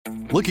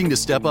Looking to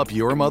step up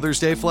your Mother's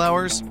Day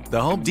flowers?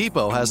 The Home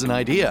Depot has an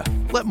idea.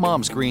 Let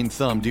Mom's green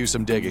thumb do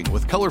some digging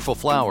with colorful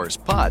flowers,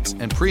 pots,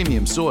 and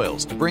premium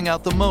soils to bring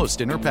out the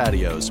most in her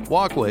patios,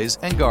 walkways,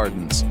 and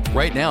gardens.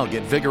 Right now,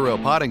 get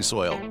Vigoro potting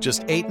soil,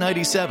 just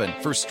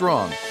 $8.97 for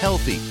strong,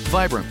 healthy,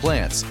 vibrant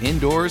plants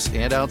indoors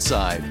and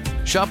outside.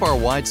 Shop our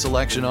wide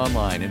selection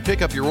online and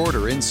pick up your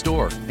order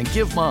in-store and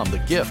give Mom the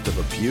gift of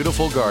a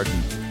beautiful garden.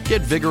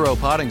 Get Vigoro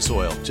potting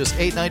soil, just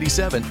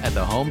 $8.97 at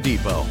the Home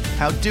Depot.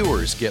 How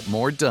doers get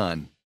more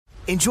done.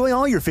 Enjoy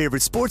all your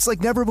favorite sports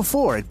like never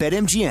before at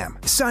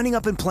BetMGM. Signing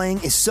up and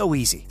playing is so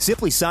easy.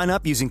 Simply sign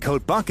up using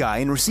code Buckeye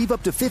and receive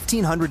up to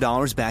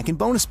 $1,500 back in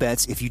bonus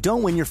bets if you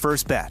don't win your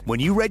first bet. When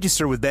you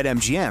register with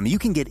BetMGM, you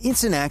can get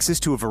instant access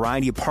to a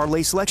variety of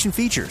parlay selection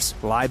features,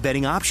 live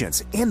betting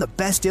options, and the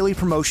best daily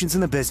promotions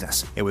in the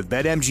business. And with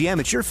BetMGM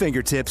at your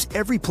fingertips,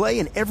 every play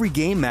and every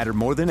game matter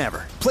more than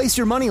ever. Place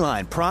your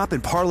moneyline, prop,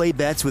 and parlay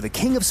bets with the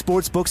king of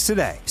sportsbooks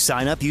today.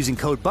 Sign up using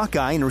code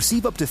Buckeye and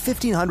receive up to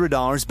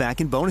 $1,500 back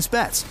in bonus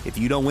bets if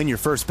you don't win your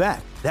first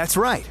bet. That's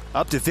right,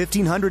 up to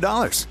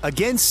 $1,500.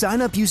 Again, sign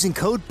up using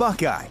code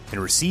Buckeye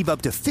and receive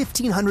up to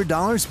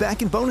 $1,500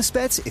 back in bonus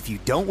bets if you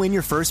don't win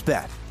your first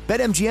bet.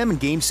 BetMGM and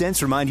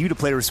GameSense remind you to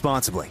play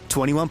responsibly.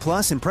 21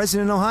 plus and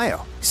present in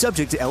Ohio.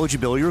 Subject to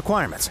eligibility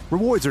requirements.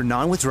 Rewards are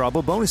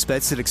non-withdrawable bonus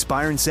bets that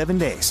expire in 7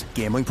 days.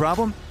 Gambling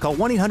problem? Call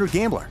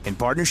 1-800-GAMBLER in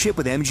partnership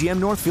with MGM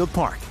Northfield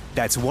Park.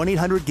 That's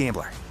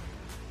 1-800-GAMBLER.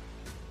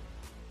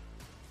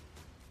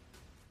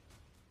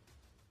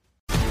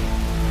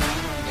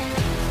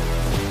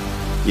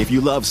 If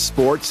you love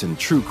sports and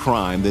true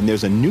crime, then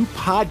there's a new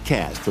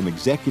podcast from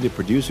executive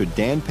producer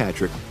Dan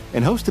Patrick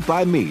and hosted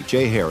by me,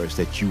 Jay Harris,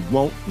 that you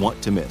won't want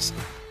to miss.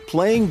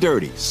 Playing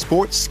Dirty: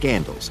 Sports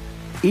Scandals.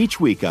 Each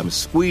week, I'm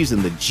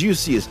squeezing the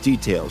juiciest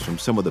details from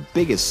some of the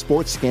biggest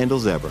sports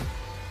scandals ever.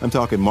 I'm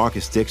talking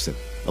Marcus Dixon,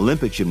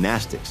 Olympic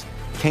gymnastics,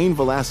 Cain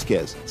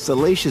Velasquez,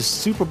 salacious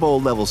Super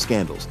Bowl-level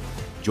scandals.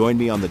 Join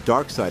me on the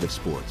dark side of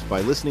sports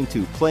by listening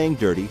to Playing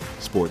Dirty: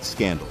 Sports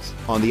Scandals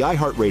on the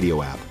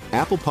iHeartRadio app,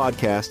 Apple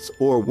Podcasts,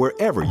 or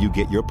wherever you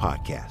get your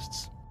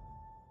podcasts.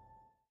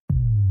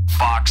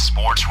 Fox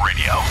Sports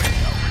Radio.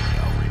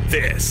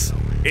 This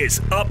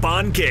is Up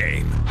on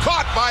Game.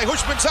 Caught by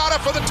Hushmanzada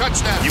for the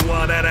touchdown. You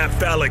want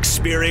NFL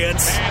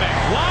experience?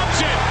 Manning lobs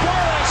it.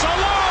 Burris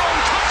alone.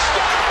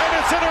 Touchdown. And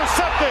it's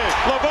intercepted.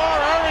 LeVar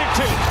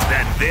Arrington.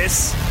 Then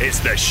this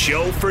is the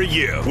show for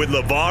you with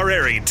LeVar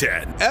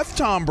Arrington. F.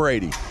 Tom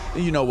Brady.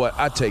 You know what?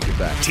 I take it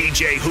back.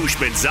 TJ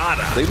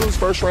Hushmanzada. They lose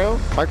first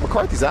round. Mike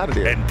McCarthy's out of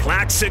there. And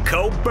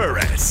Plaxico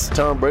Burris.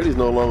 Tom Brady's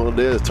no longer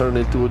there. It's turned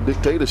into a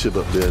dictatorship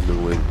up there in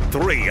New England.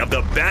 Three of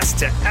the best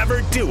to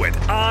ever do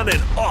it on and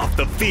off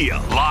the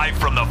field. Live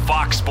from the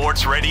Fox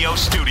Sports Radio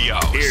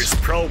studios. Here's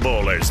Pro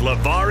Bowlers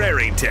LeVar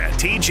Arrington,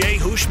 TJ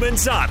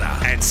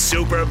Hushmanzada, and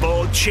Super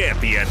Bowl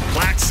champion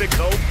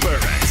Plaxico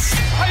Burris.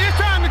 Hey, it's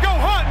time to go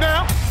hunt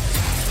now.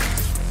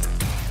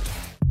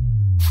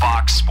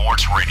 Fox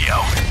Sports Radio.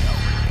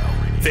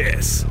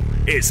 This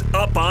is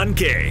Up on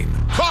Game.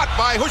 Caught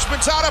by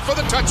Hushmanzada for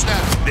the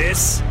touchdown.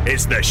 This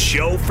is the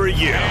show for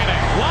you.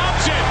 Manning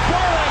lobs it.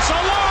 Burris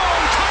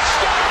alone.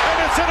 Touchdown. And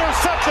it's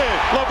intercepted.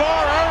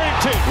 LeVar Arrington.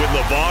 With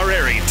LeVar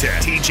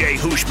Arrington, TJ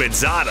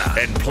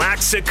Hushmanzada, and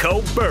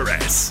Plaxico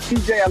Burris.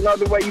 TJ, I love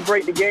the way you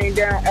break the game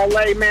down.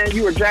 LA, man,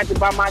 you were drafted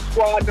by my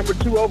squad, number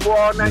 2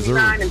 overall,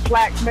 99. And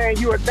Plax, man,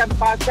 you were a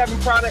 757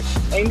 product.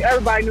 And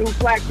everybody knew who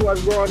Plax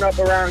was growing up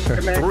around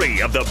here, man.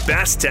 Three of the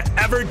best to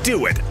ever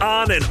do it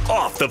on and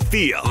off the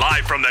field.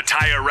 Live from the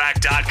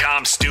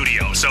TireRack.com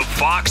studios of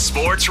Fox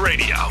Sports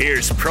Radio.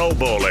 Here's Pro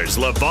Bowlers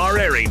LeVar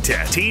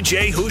Arrington,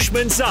 TJ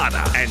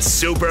Hushmanzada, and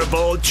Super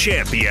Bowl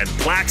champion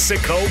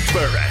Plaxico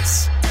Burris.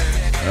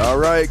 All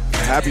right.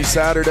 Happy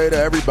Saturday to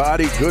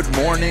everybody. Good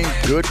morning.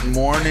 Good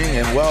morning.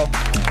 And, well,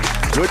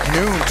 good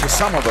noon to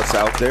some of us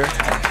out there.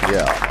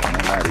 Yeah. On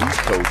that East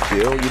Coast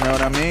deal. You know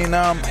what I mean?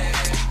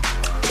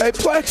 Hey,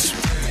 Plex,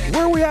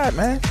 where are we at,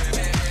 man?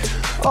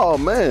 Oh,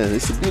 man,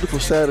 it's a beautiful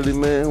Saturday,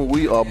 man.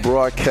 We are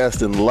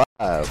broadcasting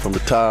live from the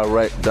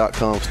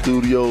TireRack.com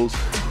studios,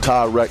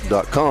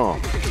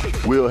 TireRack.com.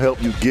 We'll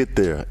help you get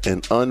there.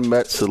 An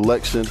unmatched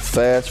selection,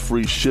 fast,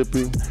 free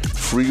shipping,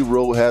 free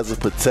road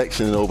hazard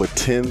protection, and over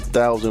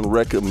 10,000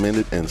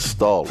 recommended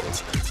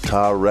installers.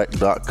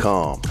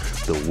 TireRack.com,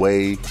 the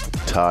way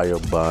tire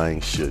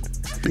buying should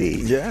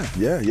be. Yeah.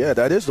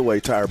 That is the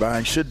way tire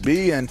buying should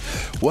be. And,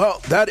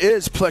 well, that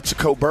is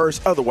Plexico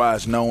Burris,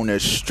 otherwise known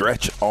as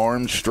Stretch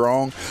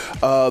Armstrong.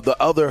 The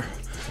other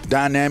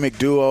dynamic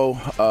duo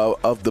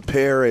of the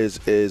pair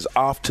is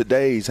off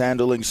today. He's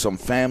handling some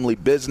family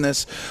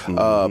business.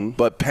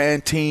 But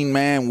Pantene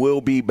Man will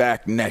be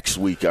back next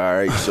week, all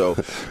right? So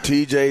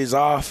TJ's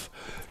off,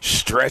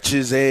 Stretch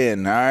is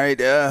in, all right?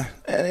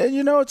 And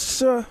you know,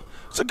 it's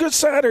a good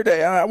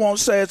Saturday. I won't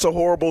say it's a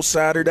horrible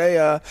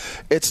Saturday.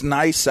 It's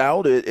nice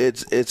out.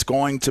 It's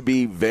going to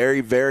be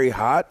very, very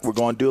hot. We're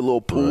going to do a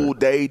little pool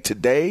day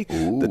today.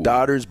 Ooh. The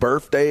daughter's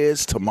birthday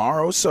is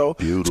tomorrow, so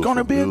it's going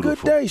to be a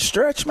good day.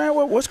 Stretch, man,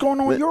 what's going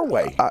on your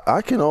way?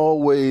 I can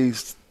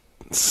always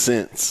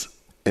sense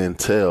and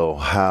tell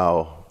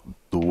how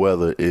the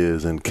weather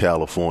is in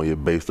California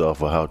based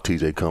off of how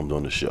TJ comes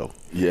on the show.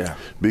 Yeah.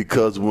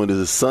 Because when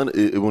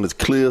it's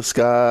clear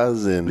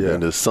skies and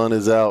the sun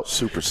is out,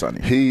 super sunny,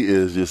 he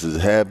is just as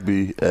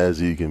happy as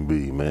he can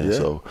be, man. Yeah.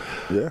 So,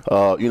 yeah.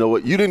 You know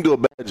what? You didn't do a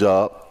bad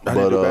job. I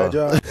didn't do a bad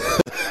job.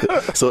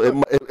 So it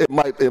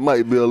might be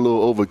a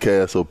little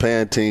overcast. So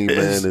Pantene,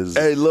 man, is.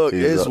 Hey, look,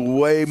 it's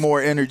way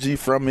more energy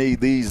from me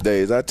these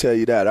days. I tell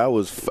you that. I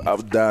was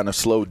dying a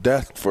slow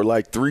death for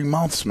like 3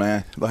 months,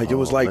 man. Like it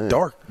was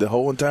dark the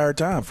whole entire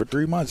time for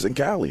 3 months in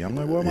Cali. I'm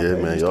like, what am I doing?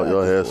 Yeah, man,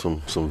 y'all had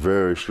some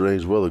very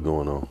strange weather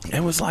going on.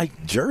 It was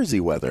like Jersey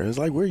weather. It's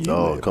like, where you?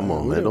 Oh, live, come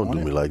on, man! Don't do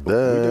me like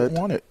that. We didn't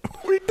want it.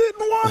 We didn't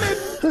want it.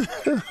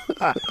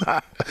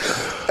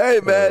 Hey,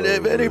 man,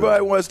 if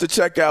anybody wants to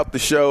check out the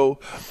show,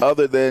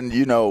 other than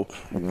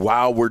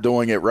while we're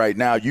doing it right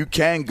now, you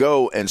can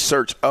go and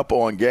search Up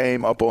On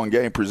Game. Up On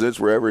Game presents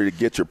wherever to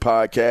get your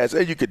podcast,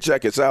 and you can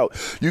check us out.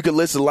 You can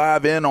listen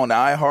live in on the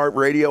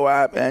iHeartRadio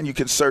app, and you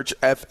can search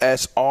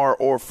FSR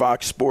or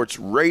Fox Sports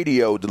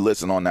Radio to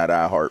listen on that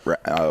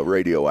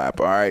iHeartRadio app.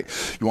 All right,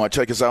 you want to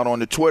check us out on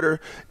the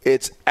Twitter?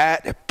 It's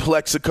at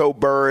Plexico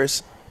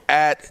Burris,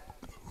 at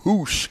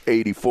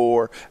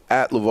Hoosh84,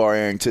 at LeVar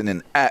Arrington,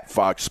 and at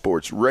Fox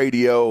Sports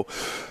Radio.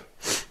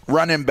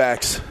 Running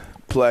backs,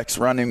 Plex,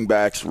 running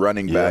backs.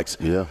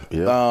 Yeah.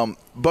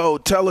 Bo,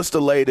 tell us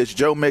the latest.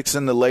 Joe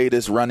Mixon, the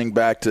latest running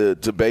back to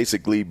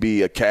basically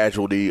be a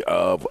casualty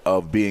of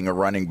being a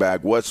running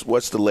back. What's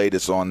the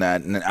latest on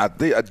that? And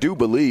I do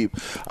believe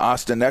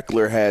Austin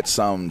Eckler had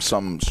some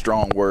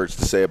strong words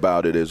to say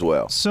about it as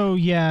well. So,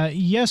 yeah,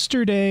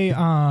 yesterday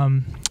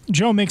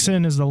Joe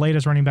Mixon is the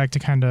latest running back to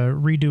kind of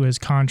redo his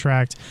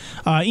contract.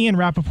 Ian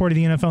Rappaport of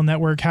the NFL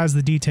Network has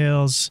the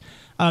details.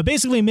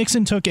 Basically,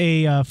 Mixon took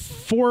a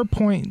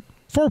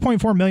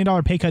 $4.4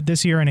 million pay cut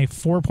this year and a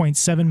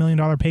 $4.7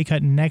 million pay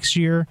cut next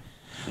year.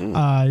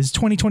 His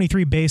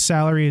 2023 base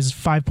salary is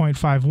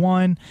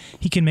 $5.51.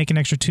 He can make an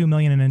extra $2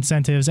 million in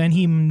incentives, and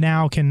he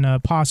now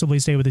can possibly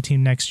stay with the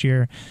team next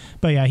year.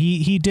 But yeah,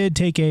 he did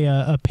take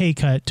a pay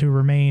cut to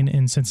remain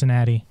in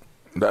Cincinnati.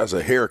 That's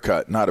a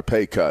haircut, not a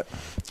pay cut.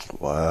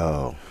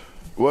 Wow.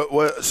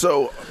 What?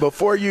 So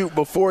before you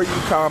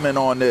comment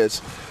on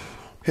this,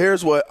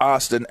 here's what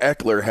Austin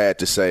Eckler had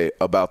to say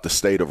about the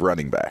state of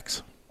running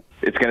backs.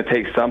 It's going to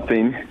take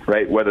something,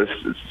 right? Whether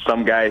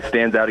some guy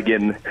stands out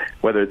again,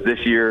 whether it's this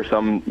year,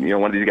 one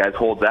of these guys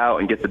holds out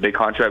and gets a big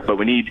contract, but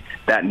we need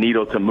that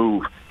needle to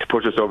move to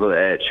push us over the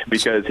edge.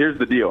 Because here's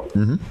the deal: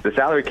 the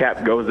salary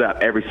cap goes up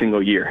every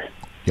single year,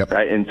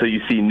 right? And so you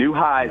see new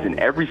highs in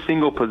every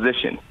single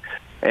position.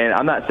 And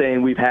I'm not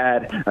saying we've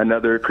had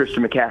another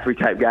Christian McCaffrey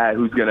type guy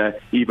who's going to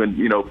even,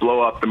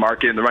 blow up the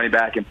market in the running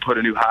back and put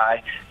a new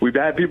high. We've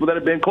had people that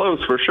have been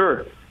close for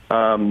sure.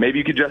 Maybe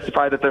you could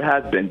justify that there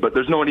has been, but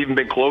there's no one even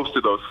been close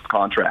to those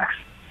contracts.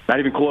 Not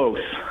even close.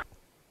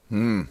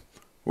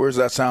 Where's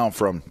that sound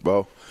from,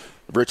 Bo?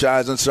 Rich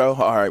Eisen show?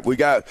 All right,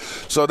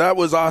 so that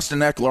was Austin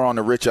Eckler on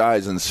the Rich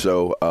Eisen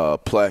show,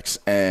 Plex,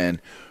 and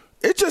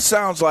it just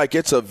sounds like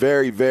it's a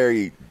very,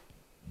 very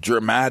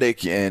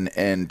dramatic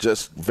and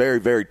just very,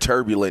 very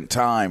turbulent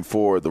time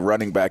for the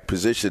running back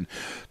position.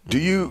 Do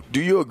you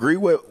agree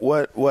with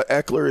what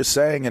Eckler is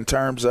saying in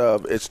terms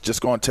of it's just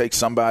going to take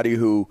somebody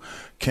who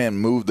can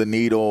move the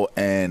needle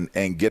and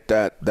get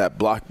that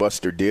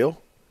blockbuster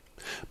deal?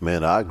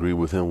 Man, I agree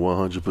with him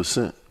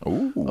 100%.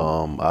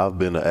 I've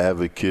been an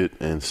advocate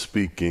and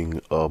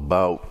speaking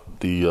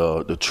about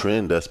the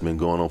trend that's been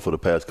going on for the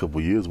past couple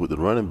of years with the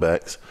running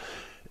backs,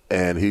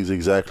 and he's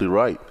exactly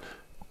right.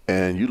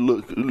 And you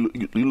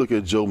look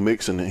at Joe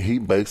Mixon, and he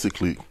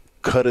basically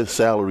cut his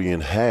salary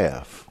in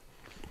half,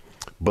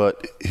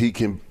 but he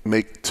can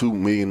make $2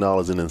 million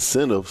in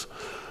incentives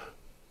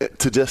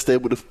to just stay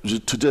with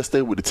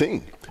the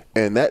team,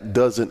 and that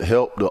doesn't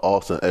help the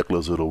Austin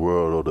Ecklers of the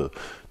world, or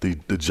the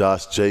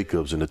Josh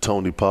Jacobs and the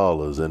Tony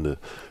Pollards and the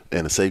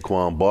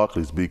Saquon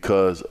Barkleys,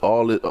 because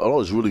all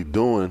it's really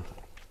doing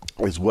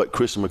is what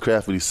Christian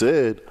McCaffrey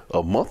said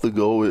a month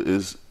ago,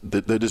 is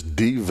that they're just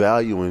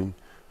devaluing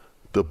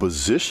the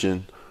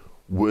position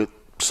with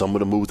some of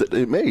the moves that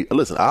they made.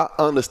 Listen, I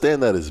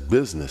understand that as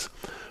business,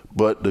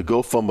 but to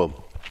go from a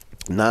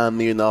 $9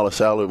 million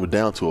salary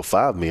down to a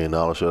 $5 million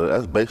salary,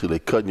 that's basically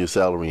cutting your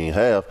salary in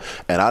half.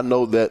 And I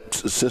know that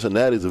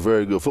Cincinnati is a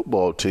very good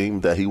football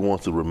team that he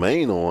wants to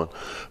remain on,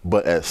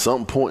 but at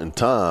some point in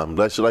time,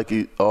 Austin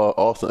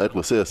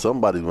Eckler said,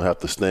 somebody's going to have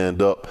to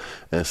stand up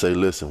and say,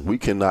 listen, we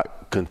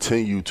cannot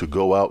continue to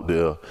go out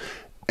there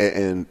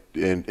and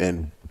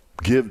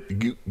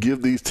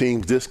give these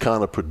teams this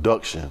kind of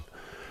production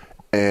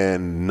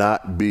and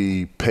not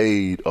be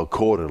paid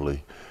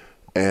accordingly.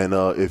 And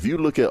if you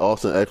look at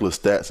Austin Eckler's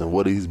stats and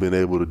what he's been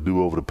able to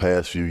do over the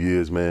past few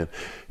years, man,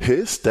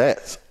 his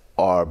stats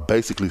are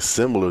basically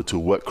similar to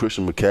what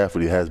Christian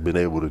McCaffrey has been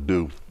able to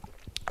do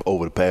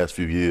over the past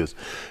few years.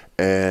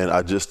 And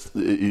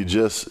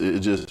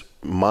it's just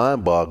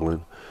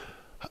mind-boggling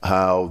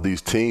how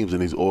these teams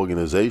and these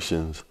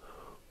organizations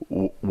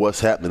what's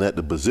happening at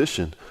the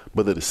position.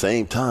 But at the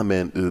same time,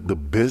 man, the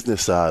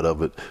business side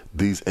of it,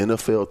 these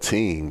NFL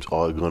teams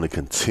are going to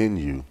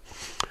continue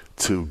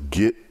to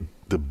get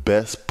the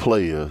best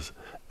players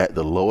at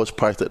the lowest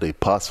price that they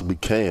possibly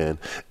can,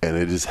 and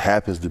it just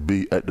happens to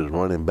be at the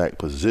running back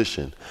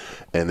position,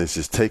 and it's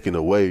just taken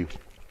away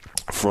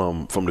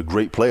from the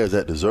great players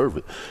that deserve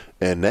it.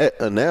 And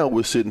now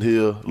we're sitting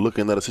here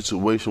looking at a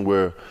situation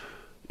where,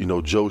 you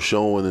know, Joe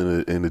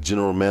Schoen and the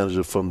general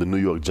manager from the New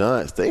York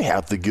Giants, they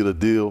have to get a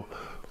deal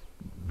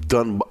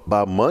done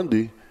by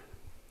Monday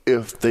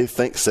if they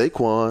think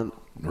Saquon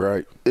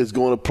is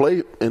going to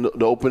play in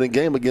the opening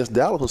game against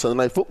Dallas on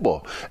Sunday Night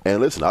Football. And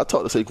listen, I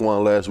talked to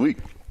Saquon last week,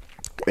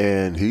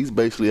 and he's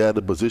basically at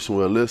a position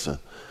where, listen,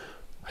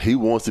 he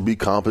wants to be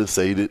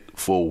compensated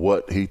for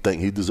what he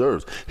thinks he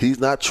deserves. He's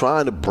not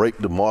trying to break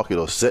the market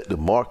or set the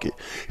market.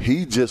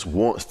 He just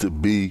wants to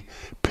be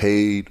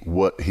paid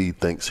what he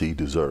thinks he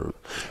deserves.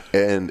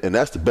 And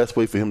that's the best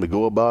way for him to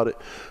go about it.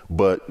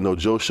 But, you know,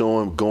 Joe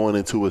Schoen going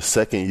into his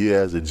second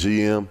year as a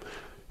GM,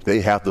 they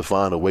have to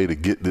find a way to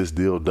get this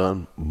deal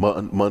done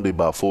Monday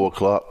by 4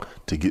 o'clock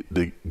to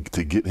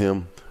get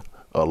him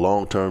a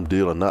long-term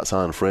deal and not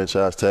sign a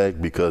franchise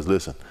tag, because,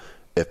 listen,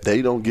 if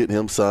they don't get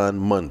him signed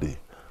Monday,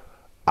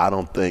 I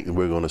don't think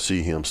we're going to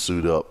see him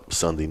suit up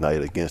Sunday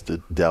night against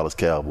the Dallas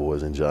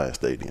Cowboys in Giant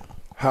Stadium.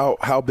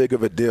 How big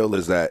of a deal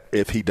is that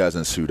if he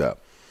doesn't suit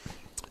up?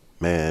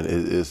 Man,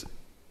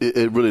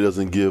 it really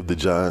doesn't give the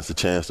Giants a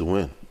chance to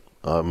win.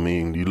 I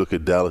mean, you look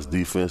at Dallas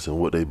defense and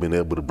what they've been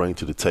able to bring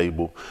to the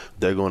table.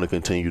 They're going to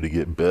continue to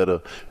get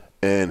better.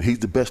 And he's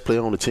the best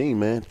player on the team,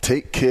 man.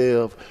 Take care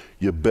of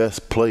your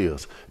best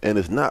players. And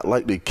it's not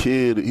like the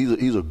kid,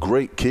 he's a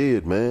great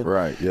kid, man.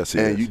 Right, yes, he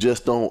is. And you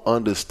just don't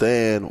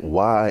understand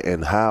why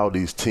and how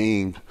these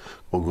teams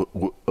would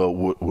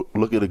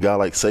look at a guy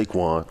like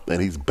Saquon, and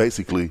he's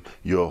basically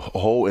your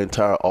whole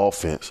entire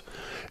offense.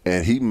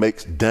 And he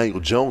makes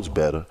Daniel Jones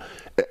better.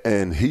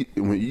 And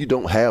when you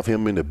don't have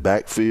him in the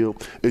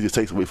backfield, it just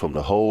takes away from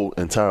the whole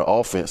entire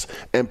offense.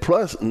 And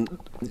plus,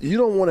 you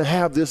don't want to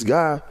have this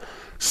guy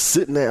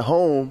sitting at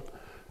home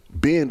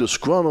being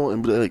disgruntled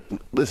and be like,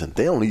 listen,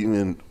 they don't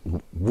even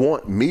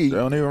want me. They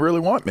don't even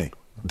really want me.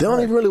 They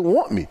don't even really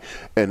want me.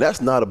 And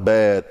that's not a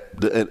bad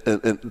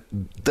and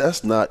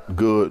that's not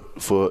good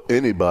for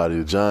anybody,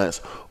 the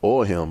Giants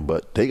or him,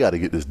 but they got to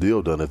get this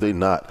deal done. If they're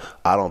not,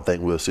 I don't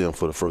think we'll see him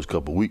for the first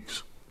couple of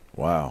weeks.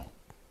 Wow.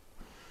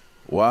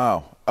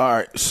 All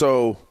right,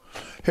 so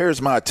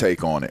here's my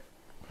take on it.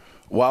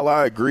 While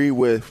I agree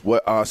with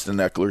what Austin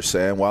Eckler's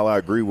saying, while I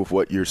agree with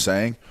what you're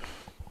saying,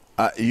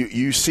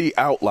 you see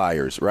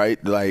outliers,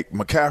 right? Like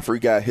McCaffrey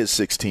got his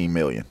 $16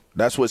 million.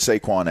 That's what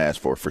Saquon asked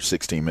for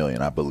 $16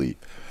 million, I believe.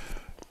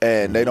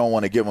 And they don't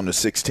want to give him the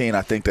 16.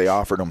 I think they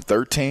offered him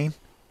 13,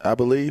 I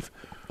believe.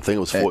 I think it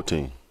was 14.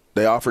 And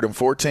they offered him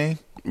 14?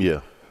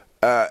 Yeah.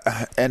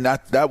 And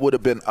that would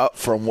have been up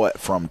from what?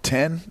 From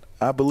 10,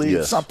 I believe?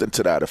 Yes. Something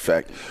to that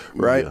effect,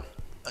 right?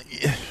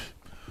 Yeah.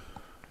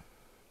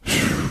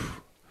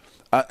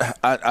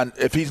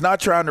 If he's not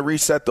trying to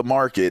reset the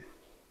market,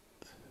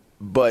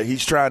 but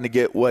he's trying to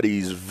get what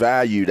he's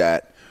valued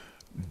at,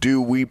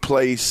 do we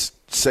place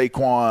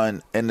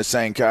Saquon in the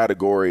same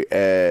category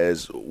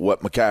as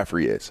what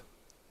McCaffrey is?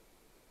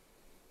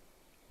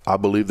 I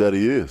believe that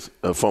he is.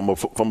 From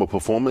a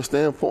performance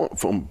standpoint,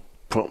 from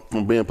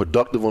being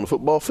productive on the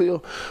football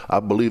field, I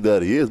believe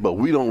that he is. But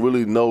we don't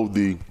really know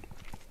the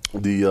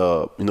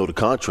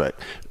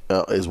contract.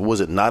 Was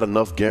it not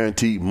enough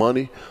guaranteed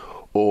money?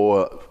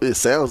 Or it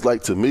sounds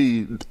like to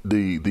me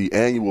the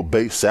annual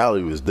base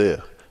salary was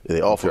there. They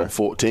offered him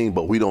 14,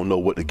 but we don't know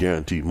what the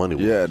guaranteed money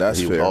was. Yeah, that's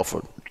he fair. was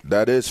offered.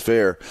 That is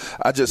fair.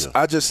 I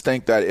just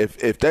think that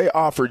if they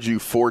offered you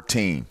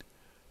 14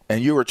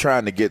 and you were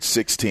trying to get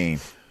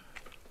 16,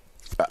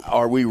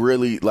 are we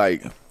really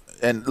like?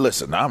 And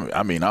listen, I'm pro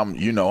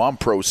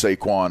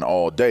Saquon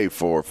all day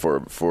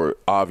for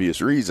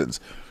obvious reasons.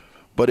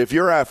 But if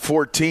you're at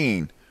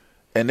 14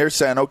 and they're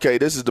saying, okay,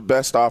 this is the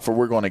best offer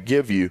we're going to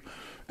give you,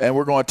 and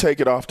we're going to take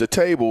it off the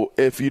table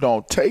if you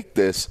don't take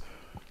this,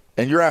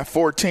 and you're at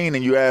 14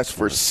 and you ask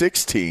for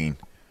 16,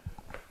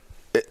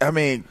 I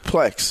mean,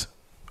 Plex,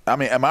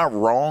 am I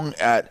wrong?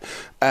 At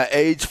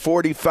age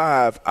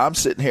 45, I'm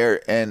sitting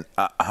here and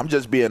I'm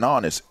just being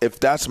honest. If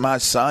that's my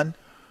son,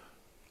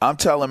 I'm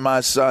telling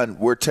my son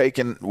we're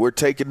taking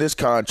this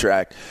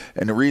contract,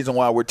 and the reason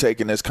why we're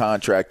taking this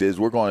contract is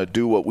we're going to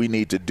do what we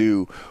need to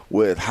do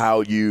with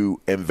how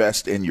you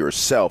invest in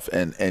yourself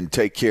and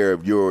take care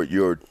of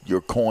your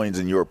coins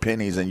and your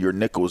pennies and your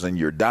nickels and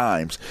your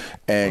dimes,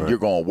 and you're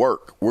going to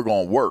work. We're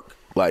going to work.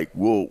 Like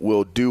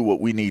we'll do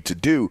what we need to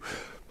do.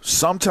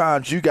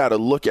 Sometimes you got to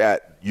look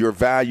at your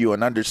value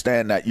and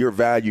understand that your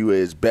value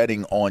is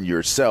betting on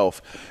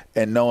yourself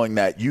and knowing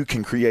that you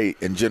can create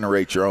and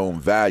generate your own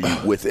value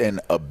within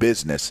a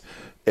business.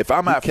 If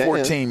I'm at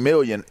 14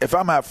 million,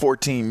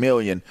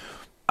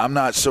 I'm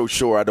not so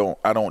sure I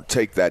don't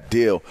take that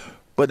deal.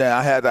 But then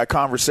I had that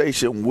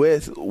conversation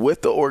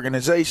with the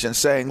organization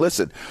saying,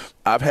 listen,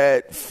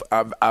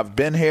 I've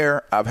been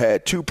here. I've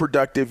had 2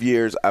 productive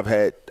years. I've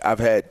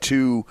had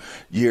 2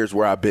 years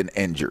where I've been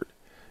injured.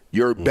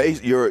 You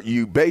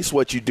base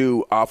what you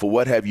do off of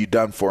what have you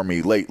done for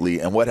me lately,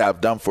 and what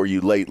I've done for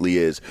you lately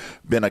is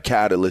been a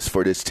catalyst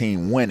for this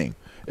team winning.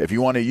 If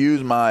you want to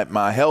use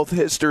my health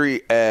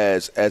history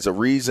as a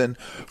reason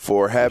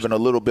for having a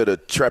little bit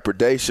of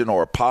trepidation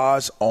or a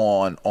pause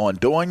on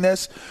doing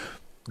this,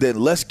 then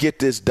let's get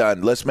this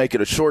done. Let's make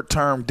it a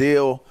short-term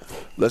deal.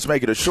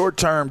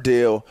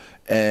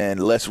 And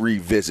let's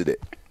revisit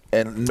it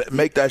and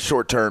make that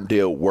short-term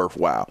deal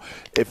worthwhile.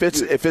 If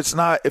it's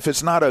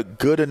not a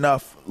good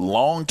enough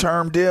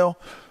long-term deal,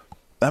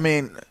 I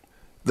mean,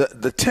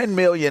 the $10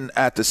 million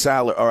at the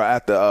salary or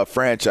at the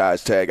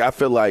franchise tag, I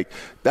feel like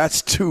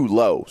that's too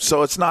low.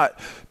 So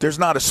there's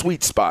not a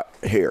sweet spot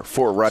here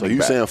for a running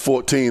back. So you're saying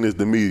 14 is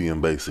the median,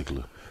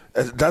 basically?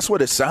 That's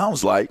what it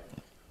sounds like.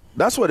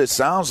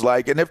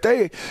 And if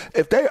they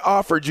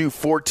offered you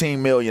 $14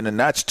 million, and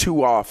that's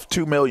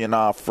 $2 million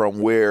off from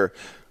where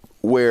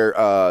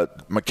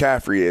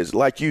McCaffrey is,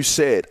 like you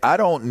said, I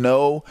don't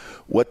know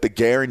what the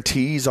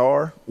guarantees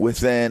are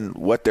within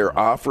what they're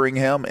offering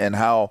him and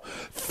how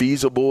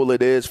feasible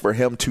it is for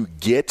him to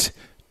get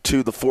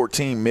to the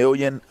 $14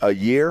 million a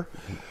year.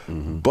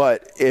 Mm-hmm.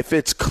 But if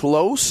it's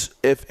close,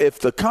 if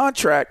the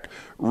contract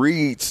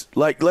reads,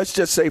 like, let's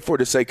just say for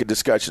the sake of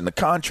discussion, the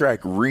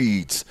contract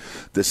reads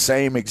the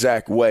same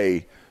exact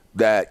way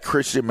that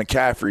Christian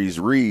McCaffrey's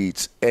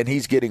reads, and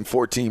he's getting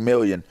 $14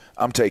 million,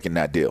 I'm taking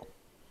that deal.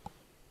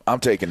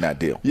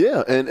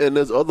 Yeah, and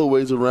there's other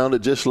ways around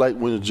it. Just like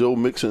when Joe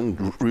Mixon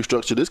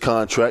restructured his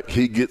contract,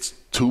 he gets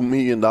 $2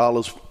 million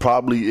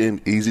probably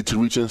in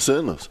easy-to-reach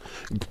incentives.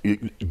 You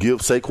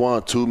give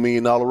Saquon $2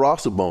 million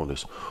roster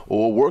bonus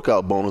or a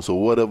workout bonus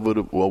or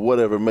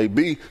whatever it may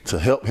be to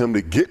help him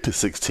to get to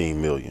 $16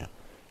 million.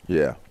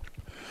 Yeah.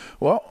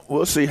 Well,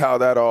 we'll see how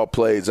that all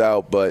plays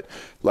out. But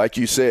like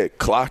you said,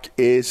 clock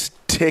is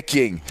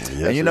ticking.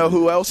 Yes, and you know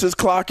who else's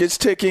clock is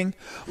ticking?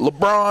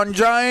 LeBron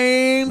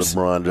James.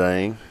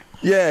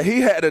 Yeah, he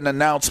had an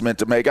announcement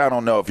to make. I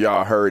don't know if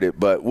y'all heard it,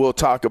 but we'll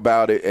talk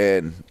about it.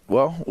 And,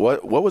 well,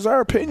 what was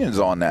our opinions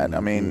on that?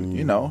 I mean,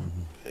 you know,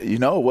 it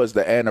was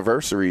the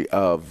anniversary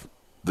of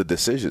the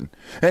decision.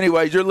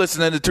 Anyways, you're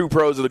listening to Two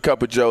Pros of the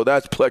Cup of Joe.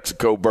 That's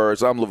Plexico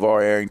Burrs. I'm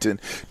LeVar Arrington.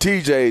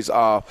 TJ's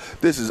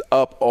off. This is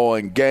Up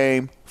on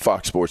Game.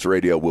 Fox Sports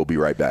Radio. We'll be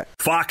right back.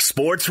 Fox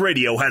Sports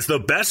Radio has the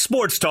best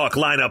sports talk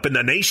lineup in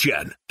the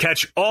nation.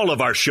 Catch all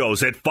of our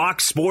shows at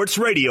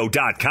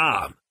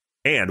foxsportsradio.com.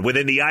 And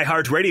within the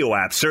iHeartRadio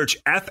app, search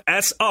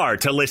FSR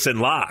to listen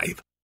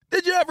live.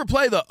 Did you ever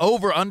play the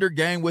over-under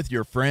game with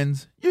your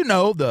friends? You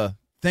know, the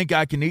think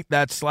I can eat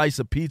that slice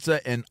of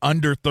pizza in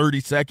under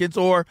 30 seconds,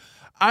 or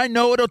I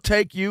know it'll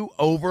take you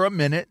over a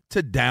minute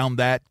to down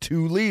that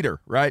 2-liter,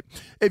 right?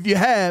 If you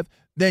have,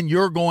 then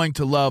you're going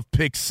to love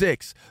Pick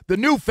Six, the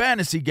new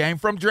fantasy game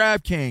from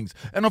DraftKings,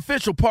 an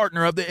official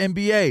partner of the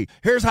NBA.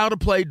 Here's how to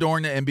play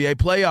during the NBA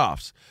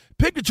playoffs.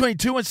 Pick between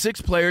 2 and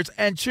 6 players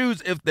and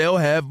choose if they'll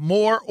have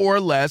more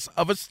or less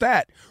of a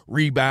stat,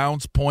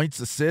 rebounds, points,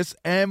 assists,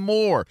 and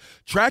more.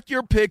 Track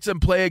your picks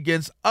and play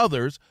against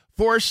others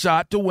for a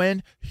shot to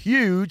win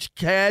huge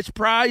cash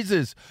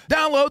prizes.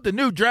 Download the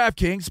new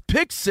DraftKings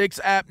Pick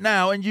 6 app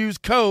now and use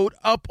code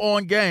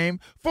UPONGAME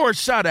for a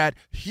shot at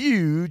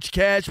huge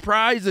cash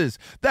prizes.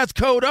 That's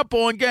code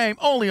UPONGAME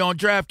only on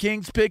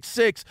DraftKings Pick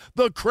 6.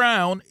 The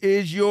crown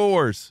is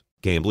yours.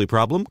 Gambling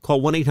problem? Call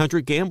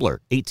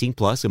 1-800-GAMBLER. 18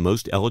 plus in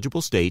most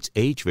eligible states.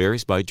 Age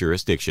varies by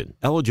jurisdiction.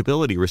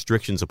 Eligibility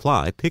restrictions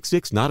apply. Pick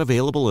Six not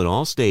available in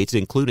all states,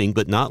 including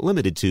but not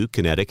limited to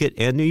Connecticut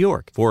and New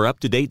York. For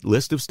up-to-date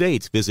list of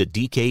states, visit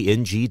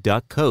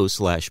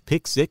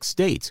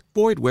dkng.co/pick6states.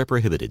 Void where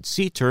prohibited.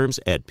 See terms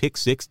at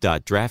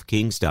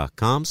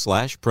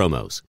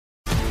pick6.draftkings.com/promos.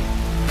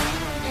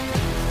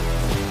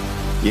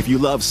 If you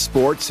love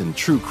sports and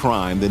true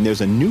crime, then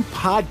there's a new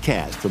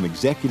podcast from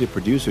executive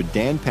producer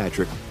Dan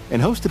Patrick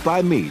and hosted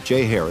by me,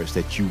 Jay Harris,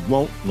 that you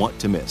won't want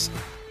to miss.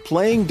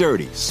 Playing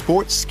Dirty: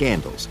 Sports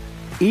Scandals.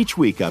 Each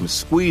week, I'm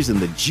squeezing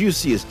the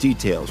juiciest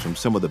details from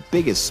some of the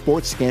biggest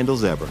sports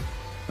scandals ever.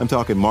 I'm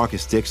talking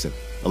Marcus Dixon,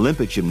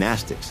 Olympic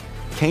gymnastics,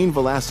 Cain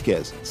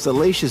Velasquez,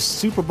 salacious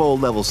Super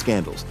Bowl-level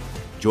scandals.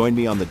 Join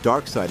me on the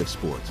dark side of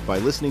sports by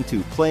listening to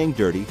Playing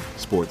Dirty: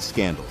 Sports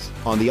Scandals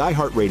on the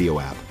iHeartRadio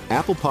app,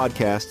 Apple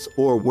Podcasts,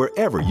 or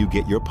wherever you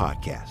get your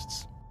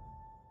podcasts.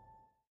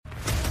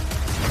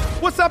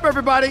 What's up,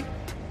 everybody?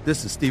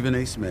 This is Stephen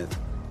A. Smith.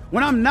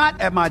 When I'm not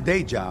at my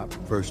day job,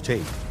 First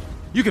Take,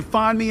 you can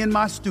find me in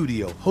my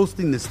studio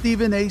hosting the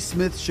Stephen A.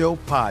 Smith Show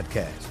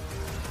podcast.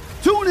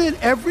 Tune in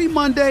every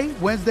Monday,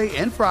 Wednesday,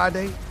 and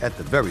Friday, at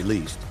the very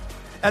least,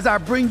 as I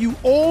bring you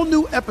all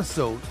new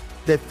episodes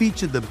that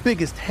feature the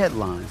biggest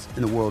headlines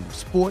in the world of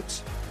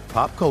sports,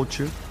 pop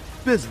culture,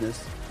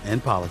 business,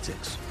 and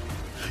politics.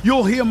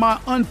 You'll hear my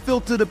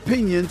unfiltered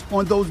opinions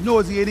on those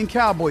nauseating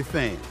Cowboy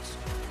fans,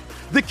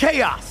 the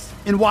chaos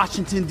in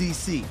Washington,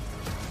 D.C.,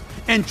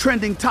 and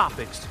trending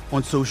topics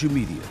on social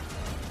media.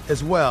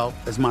 as well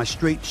as my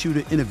straight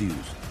shooter interviews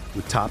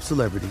with top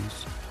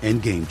celebrities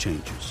and game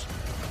changers.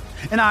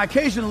 And I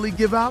occasionally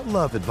give out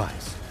love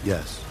advice.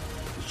 Yes,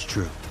 it's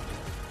true.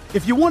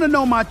 If you want to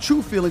know my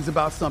true feelings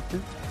about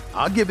something,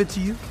 I'll give it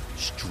to you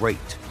straight.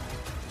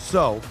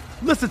 So,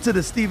 listen to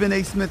the Stephen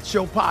A. Smith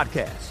Show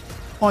podcast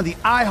on the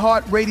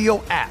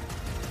iHeartRadio app,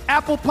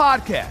 Apple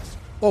Podcasts,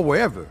 or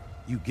wherever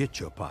you get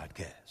your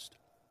podcast.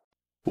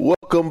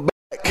 Welcome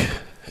back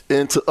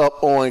into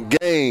Up On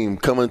Game,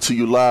 coming to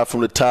you live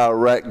from the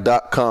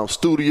TireRack.com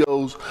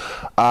studios.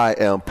 I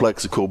am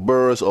Plexico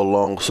Burris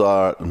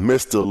alongside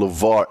Mr.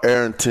 LeVar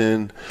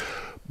Arrington.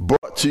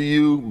 Brought to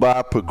you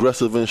by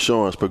Progressive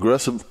Insurance.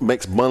 Progressive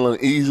makes bundling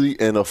easy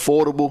and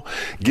affordable.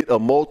 Get a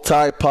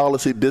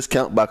multi-policy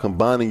discount by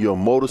combining your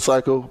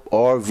motorcycle,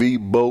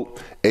 RV, boat,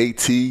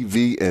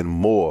 ATV, and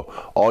more.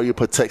 All your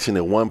protection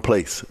in one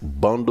place.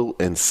 Bundle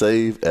and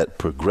save at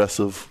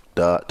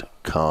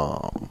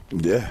progressive.com.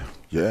 Yeah.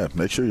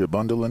 Make sure you're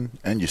bundling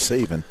and you're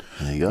saving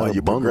while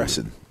you're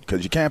progressing.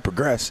 Because you can't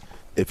progress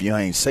if you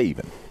ain't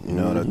saving. You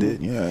know what I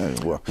did? Yeah.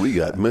 Well, we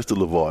got Mr.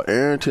 LeVar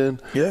Arrington.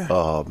 Yeah.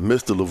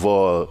 Mr.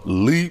 LeVar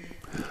Leap.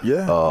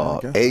 Yeah.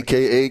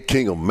 AKA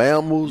King of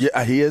Mammals.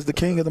 Yeah, he is the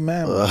king of the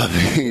mammals.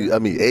 I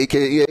mean,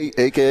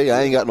 AKA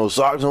I ain't got no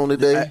socks on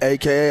today.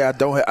 AKA I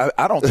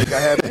don't think I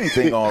have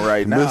anything on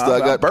right now. Mister, I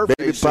got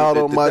baby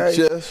powder on my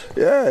chest.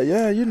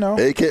 Yeah, you know.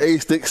 AKA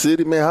Stick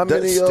City, man. How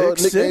many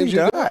nicknames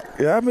you got?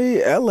 Yeah, I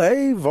mean,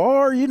 LA,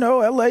 VAR, you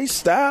know, LA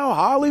Style,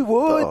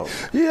 Hollywood.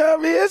 Yeah, I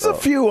mean, it's a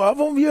few of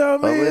them, you know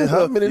what I mean?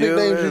 How many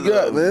nicknames you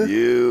got,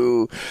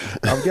 man?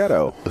 I'm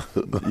ghetto.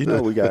 You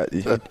know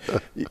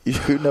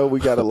we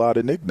got a lot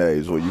of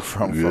nicknames when you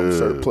from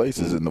certain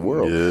places in the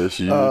world. Yes,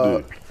 you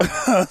do.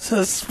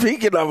 So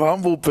speaking of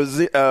humble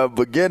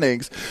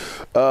beginnings,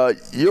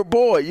 your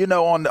boy, you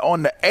know,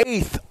 on the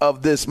 8th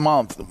of this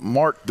month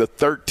marked the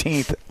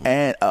 13th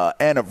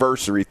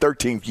anniversary,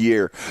 13th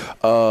year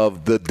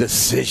of the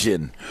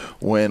decision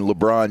when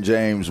LeBron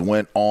James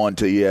went on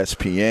to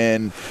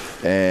ESPN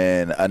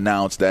and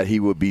announced that he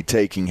would be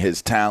taking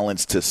his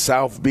talents to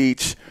South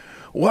Beach.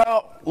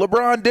 Well,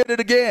 LeBron did it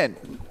again.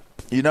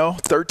 You know,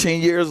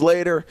 13 years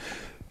later,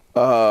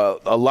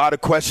 a lot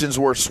of questions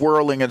were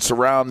swirling and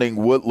surrounding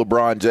would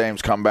LeBron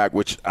James come back,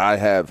 which I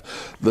have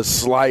the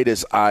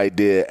slightest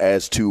idea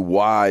as to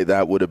why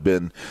that would have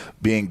been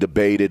being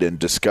debated and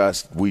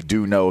discussed. We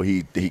do know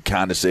he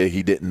kind of said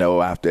he didn't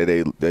know after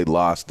they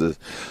lost the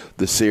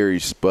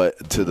series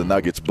to the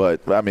Nuggets.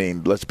 But, I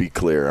mean, let's be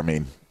clear. I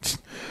mean,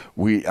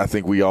 I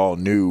think we all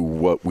knew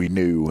what we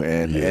knew,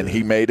 and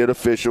he made it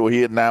official.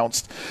 He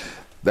announced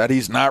that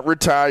he's not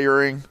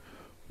retiring.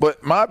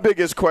 But my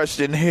biggest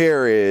question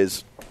here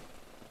is,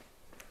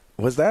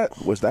 was that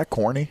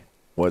corny?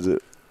 Was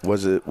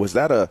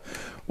that a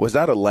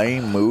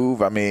lame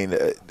move? I mean,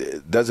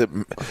 does it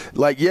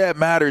it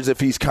matters if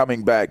he's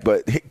coming back,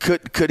 but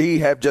could he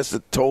have just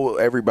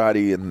told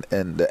everybody in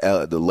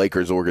the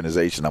Lakers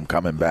organization, I'm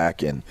coming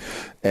back, and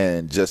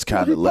just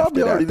kind of left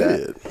it at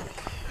that?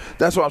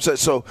 That's what I'm saying.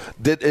 So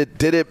did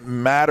it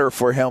matter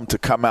for him to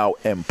come out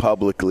and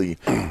publicly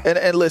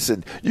and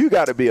listen? You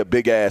got to be a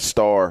big ass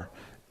star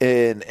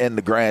in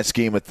the grand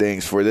scheme of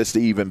things for this to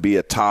even be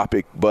a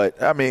topic.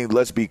 But I mean,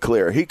 let's be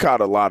clear. He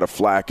caught a lot of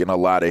flack and a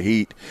lot of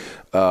heat.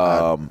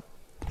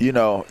 You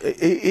know,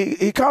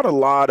 he caught a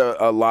lot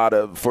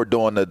of for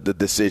doing the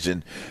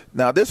decision.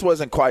 Now, this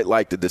wasn't quite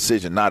like the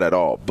decision, not at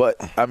all. But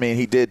I mean,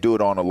 he did do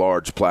it on a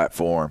large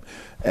platform,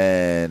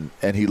 and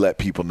he let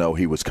people know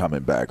he was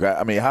coming back.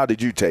 I mean, how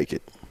did you take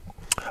it?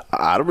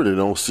 I really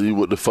don't see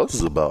what the fuss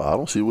is about. I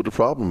don't see what the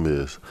problem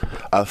is.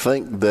 I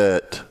think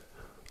that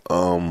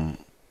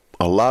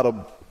a lot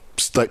of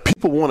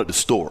people wanted the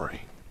story.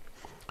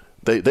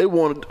 They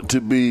wanted to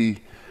be.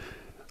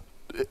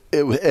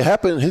 It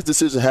happened. His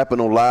decision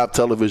happened on live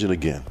television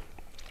again,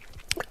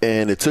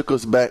 and it took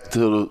us back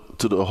to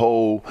the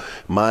whole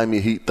Miami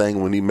Heat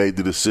thing when he made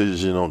the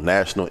decision on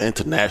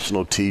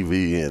international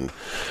TV, and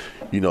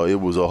you know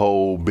it was a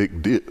whole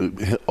big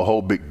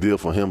deal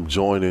for him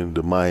joining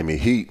the Miami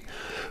Heat.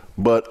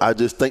 But I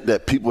just think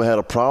that people had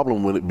a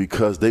problem with it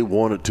because they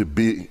wanted to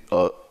be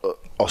a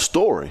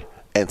story.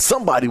 And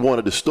somebody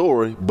wanted the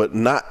story, but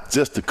not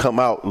just to come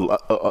out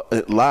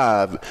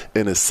live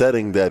in a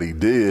setting that he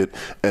did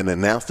and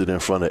announced it in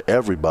front of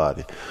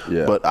everybody.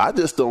 Yeah. But I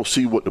just don't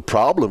see what the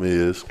problem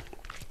is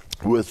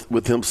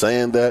with him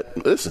saying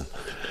that. Listen,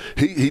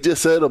 he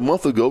just said a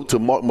month ago to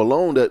Mark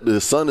Malone that the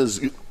son is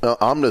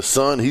I'm the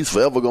son. He's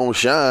forever going to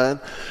shine.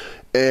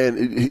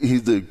 And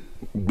he's the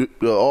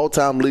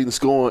all-time leading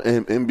scorer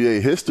in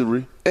NBA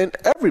history. And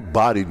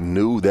everybody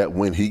knew that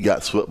when he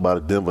got swept by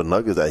the Denver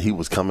Nuggets that he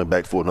was coming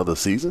back for another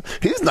season.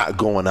 He's not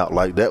going out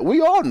like that.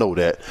 We all know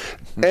that.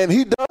 And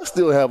he does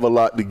still have a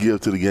lot to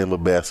give to the game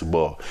of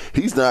basketball.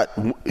 He's not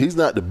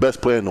the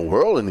best player in the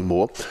world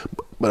anymore,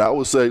 but I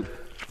would say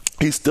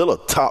he's still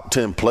a top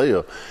 10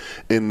 player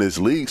in this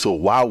league. So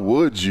why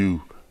would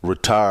you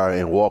retire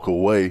and walk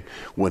away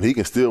when he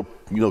can still,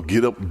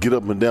 get up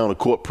and down the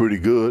court pretty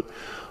good?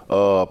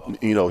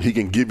 He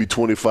can give you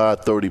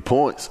 25, 30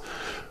 points.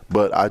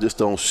 But I just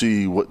don't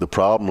see what the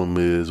problem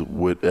is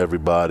with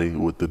everybody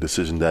with the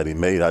decision that he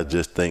made. I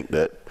just think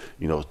that,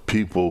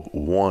 people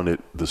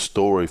wanted the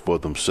story for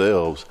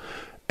themselves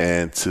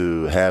and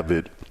to have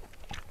it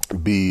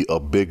be a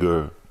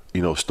bigger,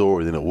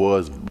 story than it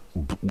was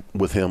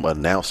with him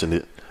announcing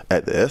it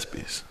at the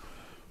ESPYs.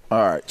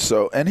 All right.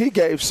 So, and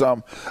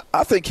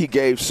I think he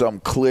gave some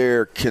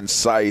clear,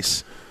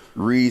 concise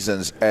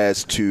reasons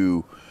as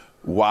to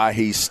why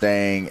he's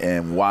staying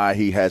and why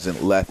he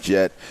hasn't left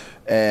yet.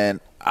 And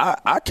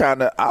I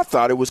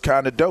thought it was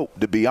kind of dope,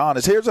 to be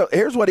honest.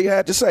 Here's what he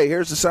had to say.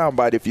 Here's the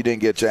soundbite if you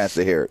didn't get a chance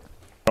to hear it.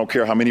 I don't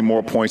care how many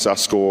more points I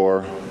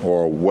score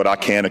or what I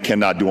can or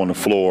cannot do on the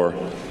floor.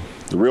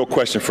 The real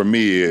question for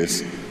me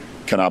is,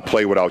 can I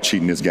play without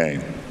cheating this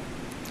game?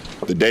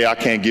 The day I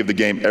can't give the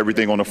game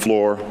everything on the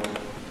floor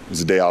is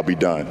the day I'll be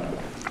done.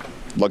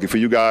 Lucky for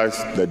you guys,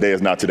 that day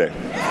is not today.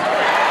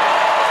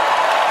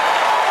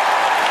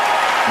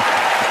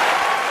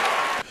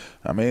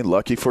 I mean,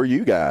 lucky for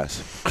you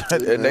guys.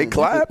 And they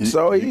clap,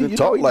 so he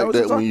talk like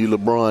that when you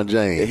LeBron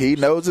James. He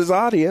knows his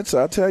audience,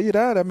 I'll tell you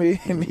that. I mean,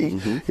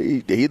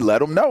 he let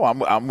them know,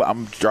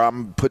 I'm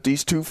trying to put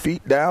these 2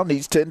 feet down,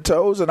 these 10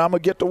 toes, and I'm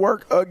going to get to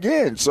work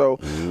again. So,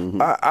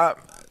 I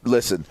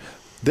listen,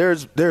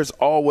 there's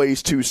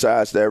always 2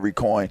 sides to every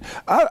coin.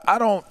 I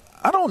don't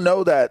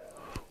know that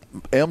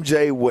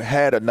MJ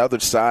had another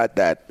side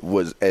that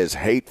was as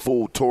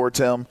hateful towards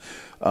him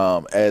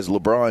as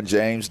LeBron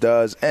James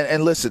does.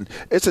 And listen,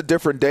 it's a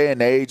different day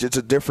and age. It's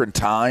a different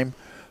time.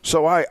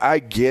 So I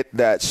get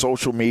that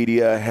social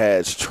media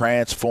has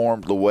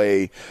transformed the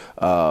way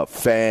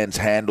fans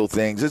handle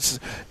things. It's,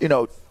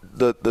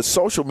 the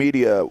social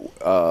media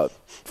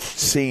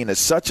scene is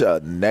such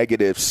a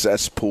negative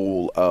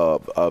cesspool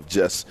of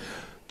just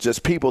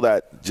people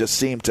that just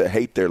seem to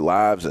hate their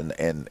lives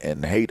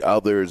and hate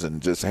others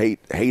and just hate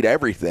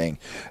everything.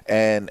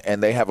 And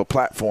they have a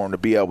platform to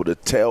be able to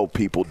tell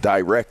people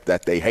direct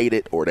that they hate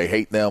it or they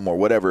hate them or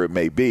whatever it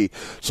may be.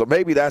 So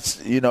maybe that's,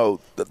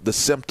 the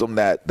symptom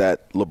that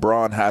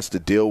LeBron has to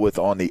deal with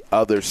on the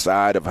other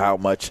side of how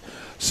much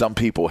some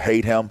people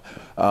hate him.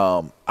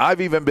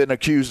 I've even been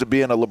accused of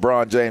being a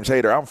LeBron James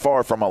hater. I'm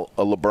far from a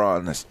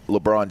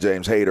LeBron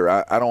James hater.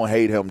 I don't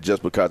hate him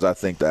just because I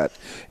think that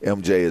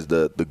MJ is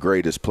the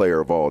greatest player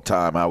of all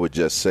time. I would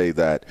just say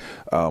that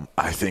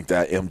I think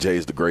that MJ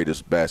is the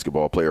greatest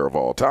basketball player of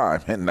all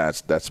time, and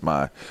that's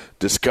my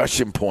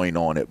discussion point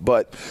on it.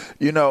 But,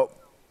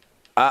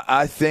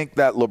 I think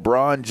that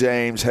LeBron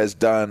James has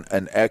done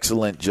an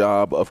excellent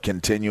job of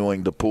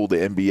continuing to pull the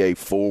NBA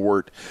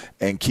forward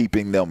and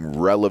keeping them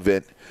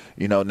relevant.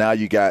 Now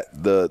you got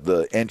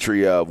the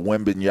entry of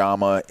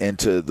Wembanyama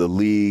into the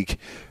league.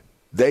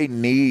 They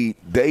need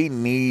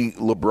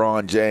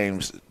LeBron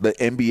James, the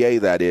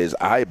NBA that is,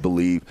 I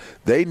believe.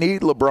 They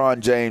need LeBron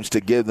James to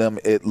give them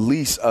at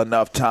least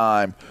enough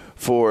time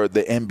for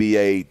the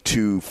NBA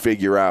to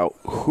figure out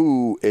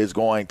who is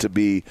going to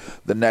be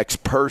the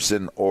next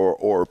person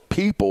or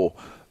people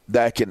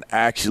that can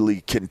actually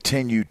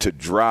continue to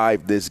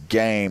drive this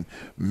game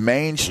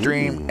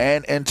mainstream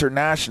and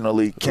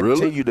internationally,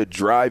 continue to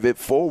drive it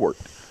forward.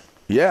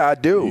 Yeah, I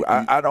do.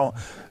 I don't.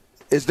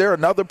 Is there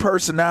another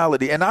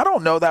personality? And I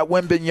don't know that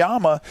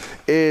Wembanyama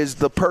is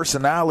the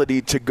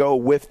personality to go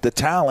with the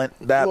talent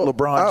that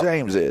LeBron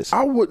James is.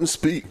 I wouldn't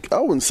say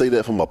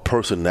that from a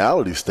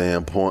personality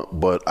standpoint,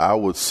 but I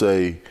would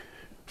say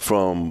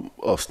from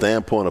a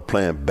standpoint of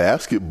playing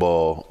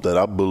basketball that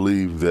I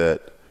believe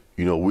that,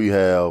 we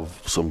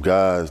have some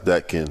guys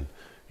that can,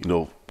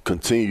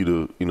 continue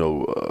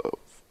to,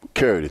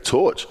 carry the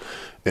torch.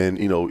 And,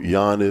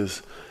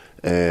 Giannis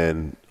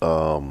and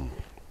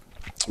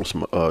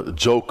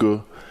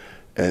Joker,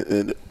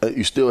 and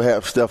you still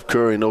have Steph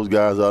Curry and those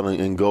guys out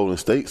in Golden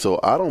State. So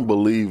I don't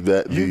believe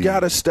that you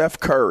got a Steph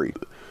Curry,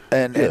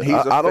 and he's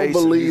I don't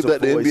believe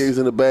that the NBA is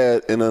in a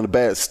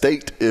bad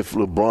state if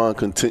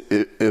LeBron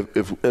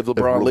if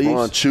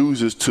LeBron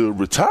chooses to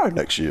retire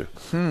next year.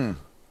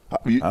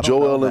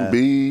 Joel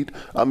Embiid.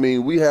 I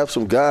mean, we have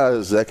some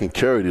guys that can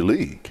carry the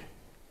league.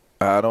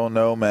 I don't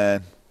know,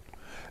 man.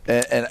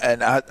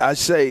 And I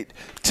say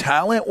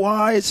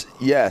talent-wise,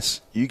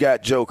 yes, you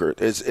got Joker.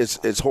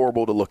 It's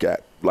horrible to look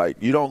at. Like,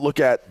 you don't look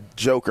at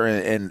Joker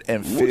and feel.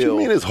 What do you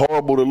mean it's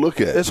horrible to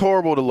look at? It's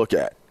horrible to look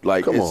at.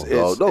 Like, come on,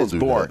 dog. Don't do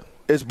boring. That.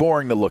 It's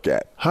boring to look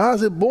at. How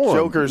is it boring?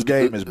 Joker's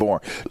game is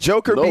boring.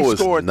 Joker be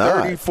scoring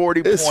 30,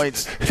 40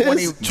 points,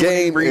 20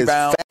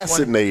 rebounds. Is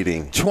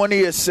fascinating.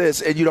 20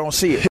 assists, and you don't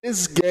see it.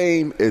 His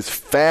game is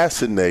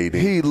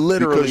fascinating. He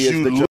literally because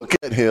you look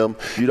at him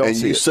and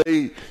you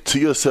say to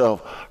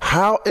yourself,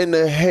 how in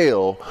the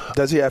hell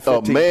does he have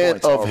 15 a man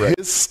points of already?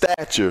 his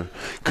stature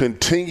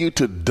continue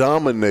to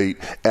dominate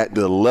at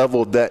the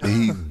level that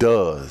he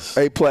does?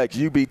 Hey, Plex,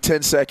 you be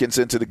 10 seconds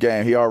into the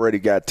game. He already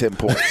got 10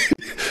 points.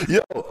 Yo,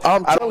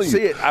 I'm telling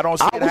you. I don't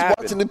see it happen. I was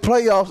watching the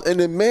playoffs, and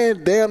the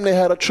man damn near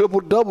had a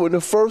triple-double in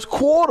the first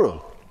quarter.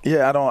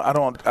 Yeah, I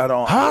don't.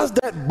 How's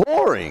that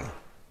boring?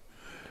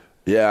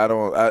 Yeah, I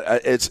don't.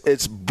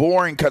 It's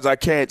boring because I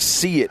can't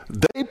see it.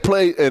 They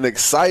play an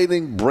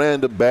exciting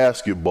brand of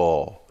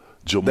basketball.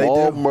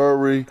 Jamal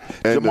Murray.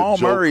 And Jamal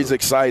Murray's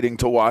exciting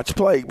to watch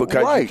play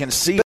because you can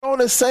see they're on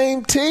the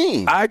same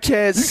team. I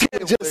can't. You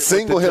can't just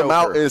single him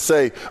out and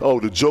say, "Oh,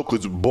 the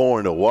Joker's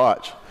boring to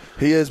watch."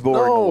 He is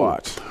boring to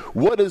watch.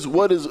 What is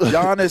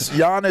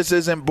Giannis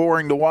isn't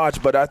boring to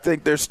watch, but I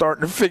think they're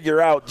starting to figure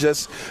out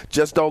just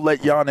don't let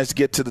Giannis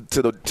get to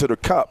the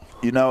cup.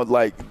 You know,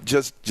 like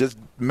just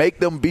make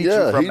them beat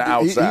you from the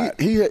outside.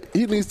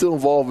 He needs to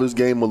evolve his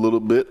game a little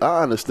bit.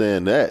 I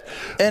understand that.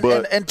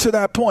 And to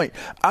that point,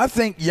 I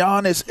think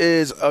Giannis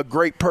is a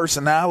great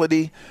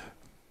personality,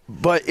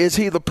 but is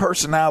he the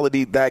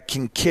personality that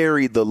can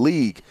carry the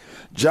league?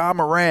 Ja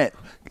Morant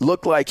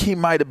looked like he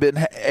might have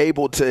been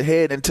able to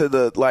head into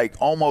the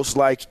almost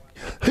like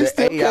the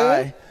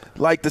AI,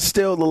 like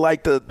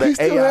the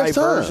AI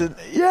version.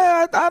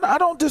 Yeah, I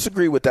don't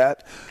disagree with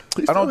that.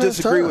 I don't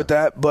disagree with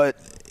that, but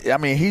I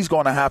mean he's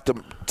going to have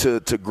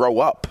to grow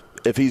up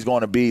if he's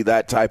going to be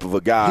that type of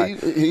a guy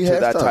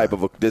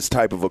this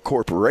type of a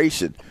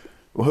corporation.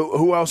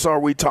 Who else are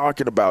we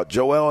talking about?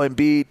 Joel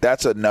Embiid,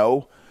 that's a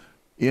no.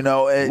 You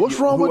know, what's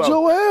wrong with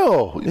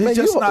Joel? He's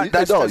just not.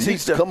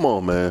 Come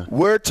on, man.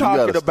 We're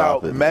talking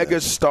about mega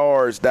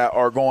stars that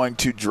are going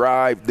to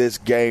drive this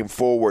game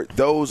forward.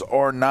 Those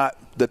are not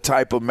the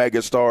type of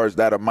mega stars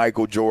that a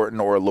Michael Jordan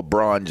or a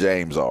LeBron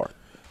James are.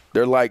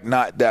 They're like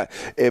not that.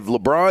 If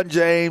LeBron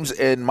James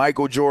and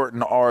Michael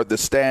Jordan are the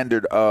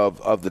standard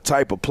of the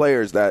type of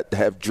players that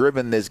have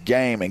driven this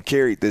game and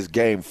carried this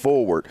game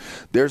forward,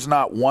 there's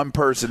not one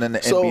person in the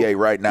NBA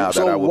right now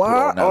that I would put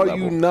on that level. So why are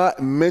you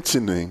not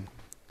mentioning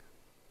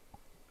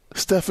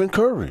Stephen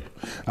Curry?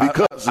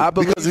 Because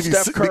he's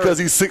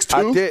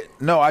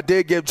 6'2"? I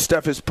did give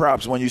Steph his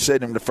props when you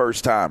said him the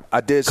first time.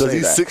 I did say that.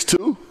 Because he's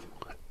 6'2"?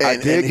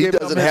 And he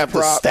doesn't have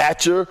the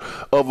stature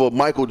of a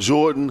Michael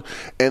Jordan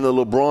and a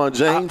LeBron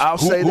James. I'll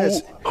say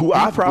this.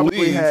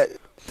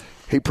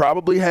 He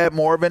probably had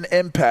more of an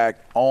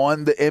impact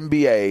on the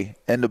NBA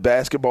and the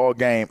basketball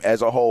game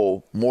as a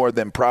whole more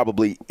than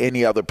probably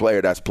any other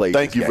player that's played.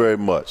 Thank you very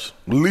much.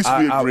 At least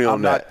we agree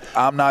on that.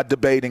 I'm not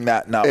debating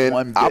that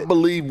one bit. I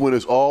believe when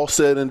it's all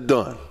said and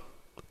done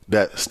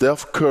that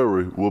Steph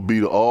Curry will be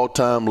the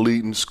all-time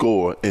leading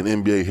scorer in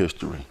NBA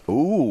history.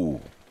 Ooh.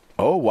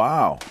 Oh,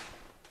 wow.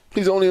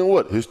 He's only in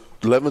his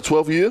 11th,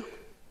 12th year?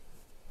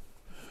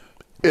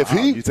 If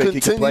he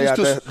continues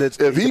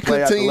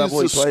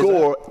to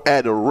score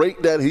at a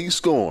rate that he's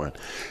scoring,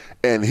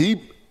 and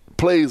he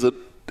plays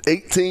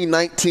 18,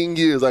 19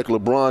 years like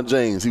LeBron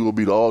James, he will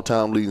be the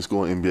all-time leading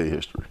scorer in NBA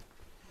history.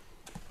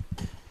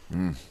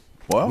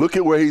 Well, look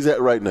at where he's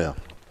at right now.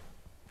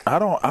 I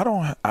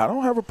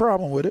don't have a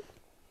problem with it.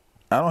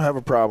 I don't have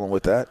a problem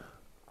with that.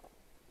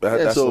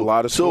 That's a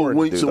lot of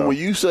scoring. So when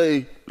you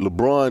say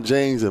LeBron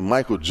James and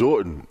Michael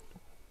Jordan,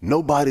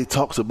 nobody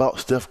talks about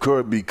Steph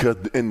Curry because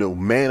in the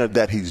manner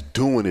that he's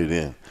doing it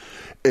in.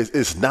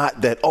 It's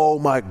not that, oh,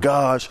 my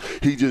gosh,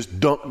 he just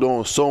dunked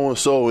on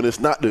so-and-so, and it's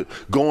not the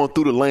going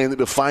through the lane at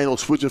the final,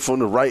 switching from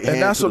the right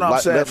hand to the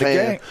left hand. And that's what I'm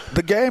saying.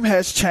 The game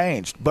has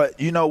changed. But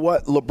you know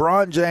what?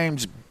 LeBron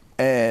James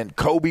and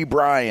Kobe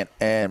Bryant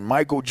and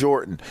Michael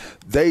Jordan,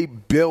 they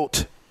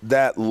built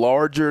that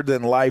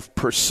larger-than-life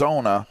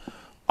persona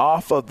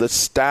off of the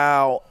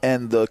style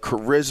and the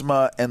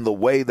charisma and the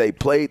way they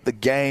played the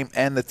game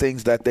and the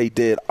things that they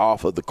did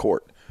off of the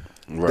court.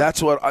 Right.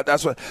 That's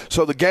what.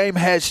 So the game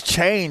has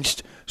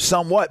changed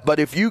somewhat. But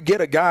if you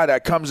get a guy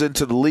that comes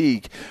into the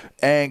league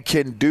and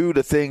can do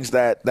the things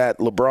that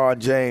LeBron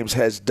James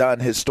has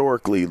done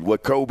historically,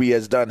 what Kobe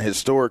has done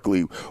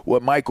historically,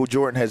 what Michael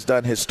Jordan has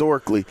done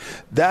historically,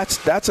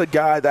 that's a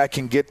guy that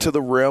can get to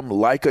the rim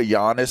like a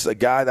Giannis, a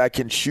guy that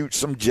can shoot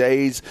some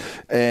J's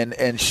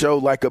and show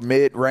like a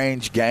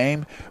mid-range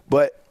game,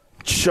 but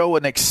show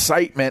an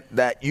excitement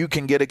that you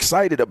can get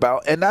excited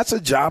about, and that's a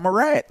Ja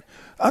Morant.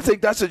 I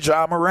think that's a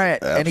Ja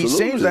Morant. Absolutely. And he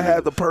seems to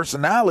have the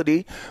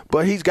personality,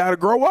 but he's got to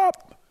grow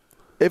up.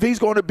 If he's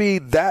going to be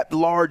that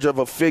large of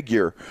a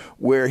figure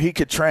where he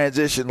could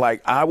transition,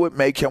 like I would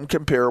make him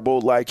comparable,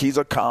 like he's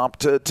a comp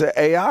to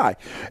AI.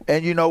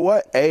 And you know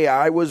what?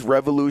 AI was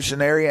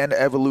revolutionary and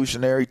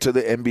evolutionary to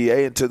the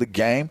NBA and to the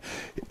game.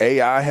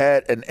 AI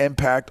had an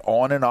impact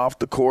on and off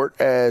the court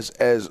as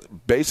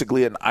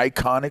basically an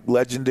iconic,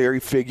 legendary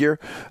figure.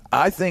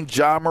 I think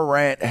Ja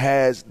Morant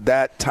has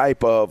that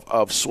type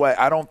of swag.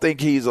 I don't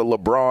think he's a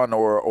LeBron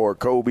or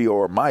Kobe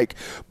or Mike,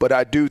 but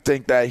I do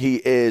think that he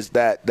is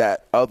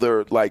that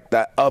other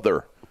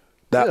megastar.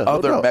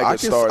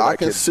 I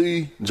can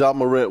see Ja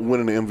Morant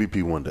winning the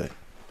MVP one day.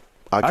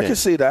 I can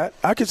see that.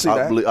 I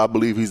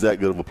believe he's that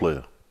good of a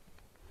player.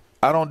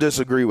 I don't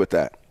disagree with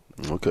that.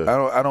 Okay.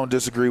 I don't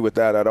disagree with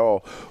that at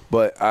all.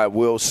 But I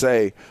will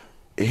say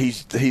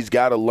he's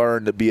got to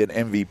learn to be an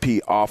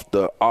MVP off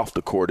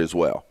the court as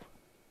well.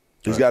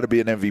 He's got to be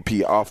an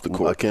MVP off the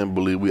court. I can't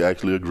believe we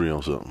actually agree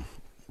on something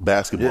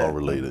basketball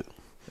related.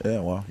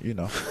 Yeah, well, you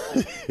know,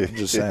 I'm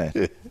just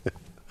saying.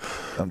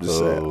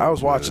 I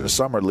was watching the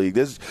Summer League.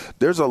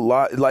 There's a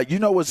lot. Like, you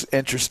know what's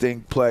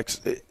interesting,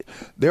 Plex?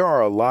 There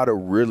are a lot of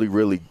really,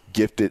 really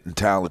gifted and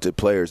talented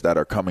players that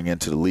are coming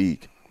into the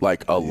league.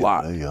 Like, a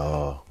lot. They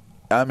are.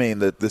 I mean,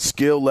 the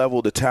skill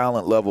level, the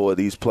talent level of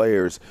these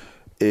players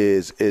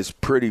is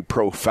pretty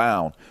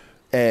profound.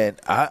 And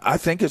I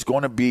think it's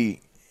going to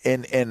be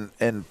in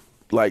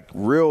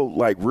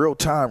real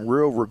time,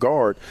 real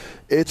regard,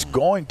 it's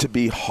going to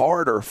be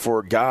harder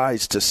for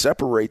guys to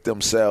separate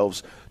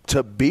themselves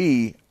to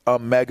be a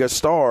mega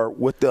star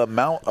with the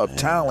amount of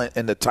talent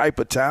and the type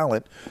of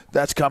talent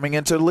that's coming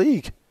into the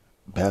league.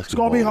 Basketball it's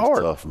going to be hard.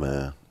 Is tough,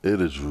 man. It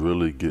is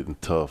really getting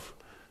tough.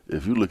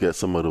 If you look at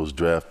some of those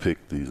draft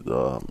picks, these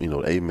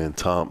Amen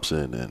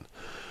Thompson and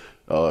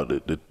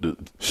the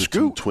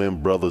two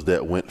twin brothers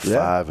that went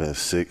 5 and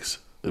 6.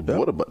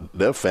 What about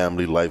their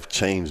family life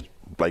changed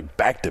like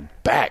back to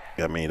back?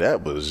 I mean,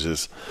 that was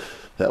just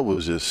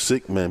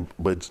sick, man.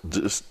 But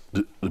just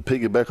to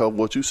piggyback off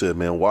what you said,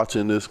 man,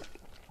 watching this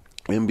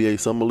NBA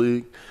Summer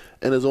League,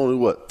 and there's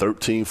only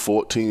 13,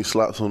 14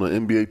 slots on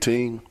an NBA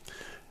team.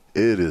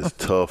 It is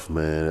tough,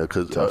 man,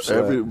 because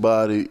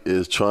everybody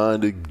is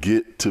trying to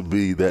get to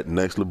be that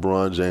next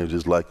LeBron James,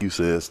 just like you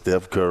said,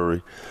 Steph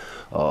Curry,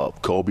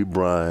 Kobe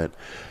Bryant,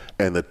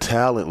 and the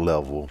talent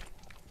level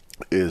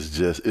is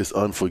it's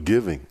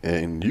unforgiving,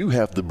 and you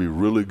have to be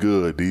really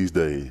good these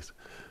days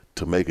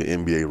to make an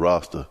NBA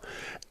roster.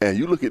 And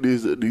you look at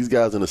these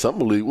guys in the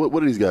Summer League,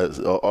 what are these guys?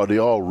 Are they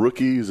all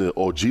rookies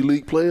or G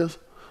League players?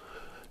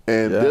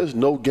 And there's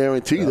no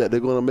guarantee that they're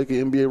going to make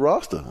an NBA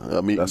roster.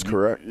 I mean, that's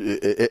correct.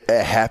 It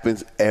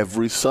happens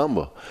every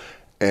summer.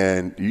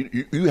 And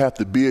you have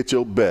to be at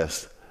your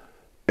best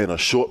in a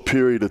short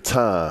period of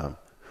time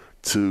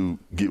to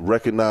get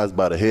recognized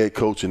by the head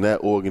coach in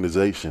that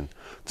organization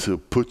to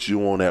put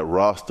you on that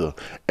roster.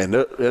 And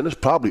there's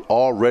probably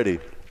already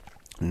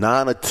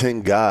 9 or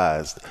 10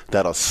 guys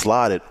that are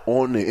slotted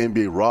on the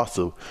NBA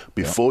roster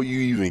before you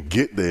even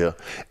get there,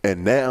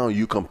 and now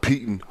you're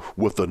competing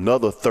with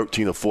another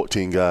 13 or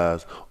 14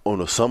 guys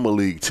on a summer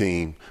league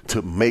team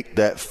to make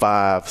that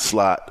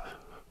 5-slot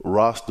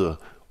roster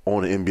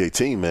on the NBA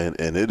team, man,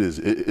 and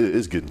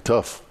it's getting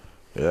tough.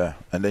 Yeah,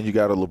 and then you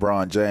got a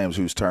LeBron James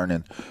who's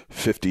turning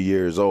 50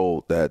 years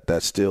old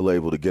that's still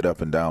able to get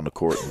up and down the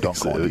court and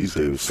dunk on these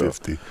dudes.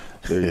 50. So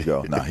there you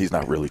go. No, he's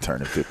not really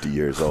turning 50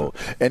 years old.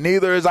 And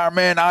neither is our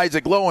man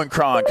Isaac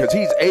Lowenkron because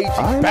he's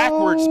aging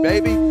backwards,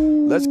 baby.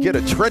 Let's get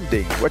a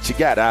trending. What you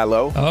got,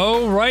 Ilo?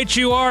 Oh, right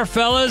you are,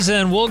 fellas.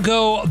 And we'll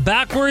go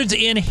backwards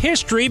in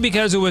history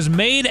because it was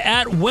made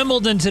at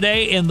Wimbledon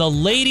today in the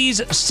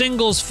ladies'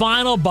 singles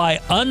final by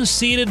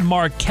unseeded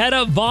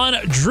Marketa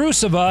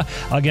Vondrousova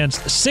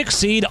against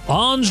 6-seed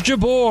Ons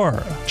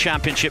Jabeur.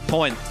 Championship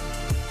point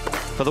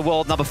for the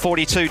world number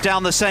 42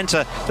 down the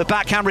center. The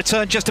backhand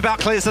return just about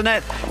clears the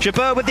net.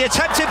 Jabeur with the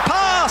attempted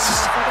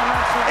pass.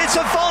 It's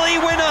a volley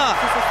winner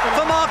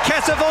for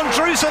Marketa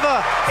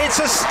Vondrousova. It's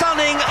a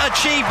stunning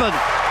achievement.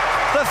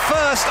 The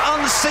first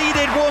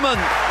unseeded woman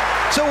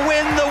to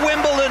win the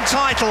Wimbledon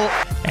title.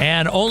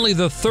 And only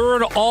the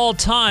third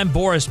all-time.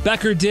 Boris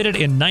Becker did it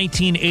in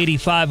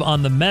 1985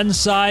 on the men's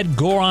side.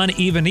 Goran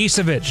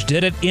Ivanisevic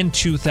did it in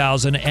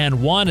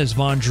 2001 as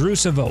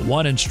Vondrousova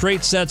won in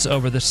straight sets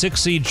over the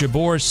 6-seed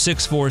Jabeur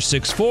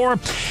 6-4,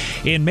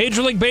 6-4. In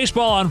Major League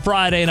Baseball on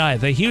Friday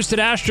night, the Houston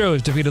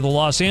Astros defeated the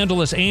Los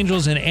Angeles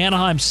Angels in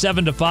Anaheim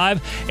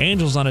 7-5.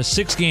 Angels on a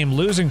 6-game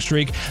losing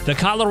streak. The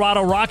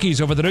Colorado Rockies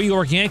over the New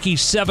York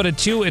Yankees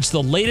 7-2. It's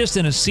the latest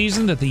in a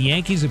season that the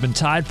Yankees have been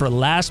tied for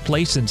last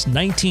place since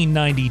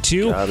 1992.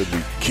 Gotta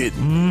be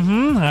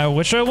kidding. I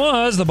wish I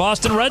was. The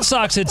Boston Red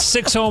Sox hit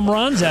 6 home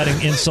runs, adding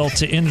insult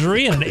to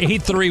injury, and an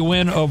 8-3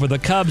 win over the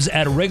Cubs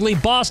at Wrigley.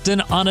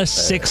 Boston on a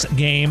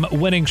 6-game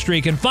winning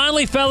streak. And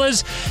finally,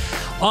 fellas,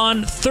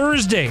 on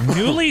Thursday,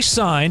 newly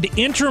signed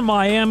Inter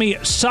Miami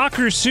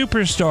soccer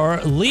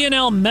superstar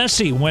Lionel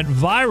Messi went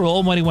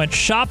viral when he went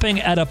shopping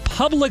at a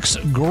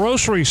Publix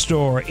grocery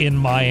store in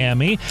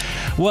Miami.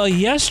 Well,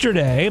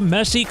 yesterday,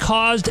 Messi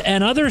caused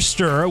another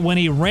stir when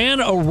he ran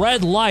a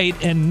red light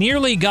and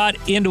nearly got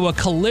into a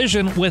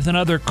collision with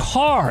another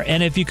car.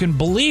 And if you can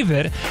believe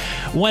it,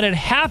 when it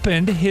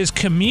happened, his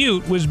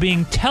commute was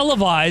being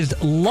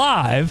televised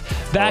live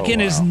back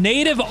in his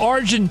native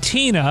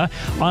Argentina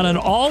on an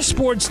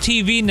all-sports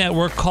TV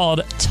network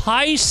called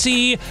Thai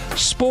Sea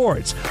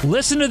Sports.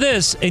 Listen to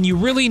this, and you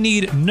really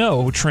need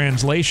no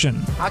translation.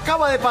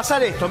 Acaba de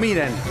pasar esto,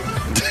 miren.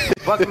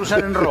 Va a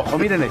cruzar en rojo,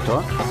 miren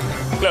esto.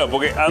 Claro,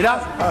 porque...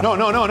 Mirá. No.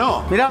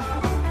 Mirá.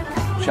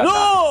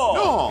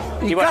 ¡No!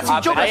 Y casi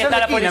choca allá en la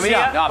esquina,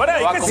 mirá. Mirá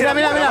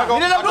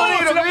el auto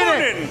negro que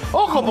viene.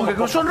 Ojo, porque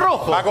cruzó en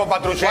rojo. Va con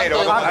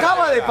patrullero.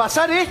 Acaba de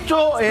pasar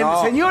esto,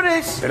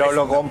 señores. Pero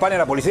lo acompaña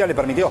la policía, le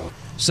permitió.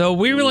 So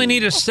we really need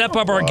to step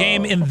up our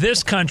game in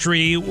this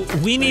country.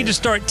 We need to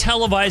start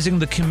televising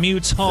the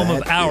commutes home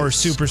of our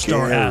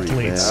superstar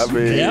athletes. Man.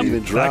 I mean,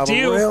 even drive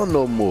around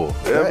no more.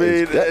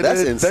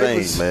 That's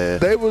insane, man.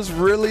 They was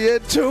really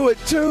into it,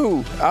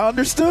 too. I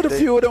understood a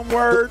few of them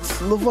words.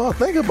 LeVar,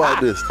 think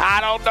about this. I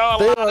don't know.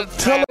 They are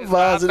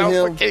televising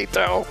him.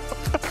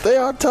 They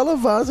are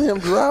televising him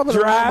driving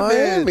around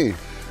Miami.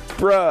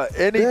 Bruh,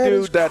 any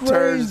dude that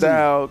turns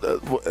down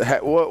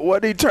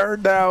what he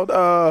turned down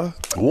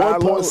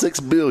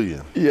 1.6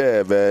 billion.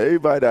 Yeah, man.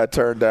 Anybody that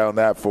turned down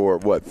that for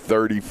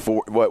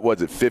 34 what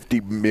was it,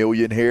 50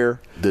 million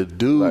here? The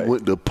dude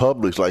went to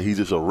Publix like he's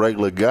just a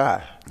regular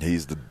guy.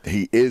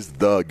 He is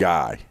the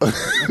guy.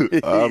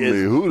 I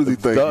mean, who does he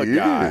think he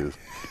is?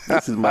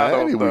 This is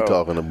Miami we're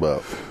talking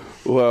about.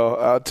 Well,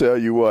 I'll tell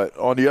you what.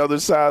 On the other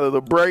side of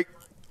the break,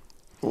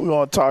 we're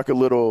going to talk a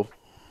little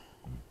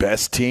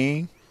best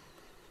team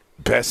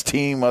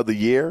of the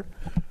year.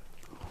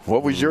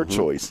 What was your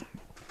choice?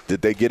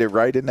 Did they get it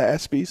right in the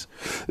ESPYs?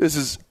 This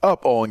is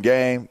Up On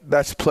Game.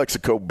 That's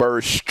Plexico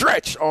Burress,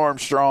 Stretch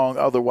Armstrong.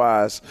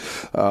 Otherwise,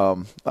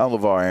 I'm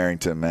LeVar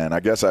Arrington, man.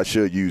 I guess I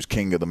should use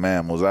King of the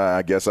Mammals.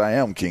 I guess I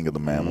am King of the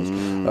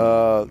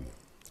Mammals.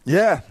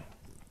 Yeah.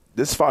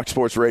 This is Fox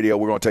Sports Radio.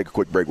 We're going to take a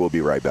quick break. We'll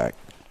be right back.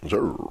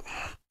 Sure.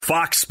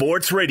 Fox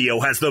Sports Radio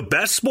has the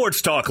best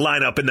sports talk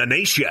lineup in the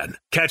nation.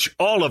 Catch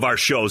all of our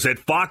shows at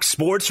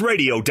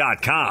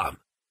foxsportsradio.com.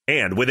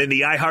 And within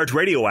the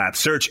iHeartRadio app,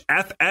 search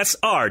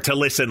FSR to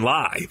listen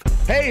live.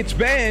 Hey, it's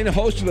Ben,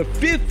 host of the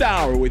Fifth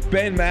Hour with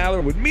Ben Maller.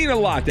 It would mean a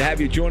lot to have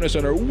you join us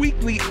on our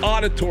weekly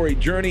auditory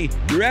journey.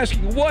 You're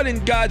asking, what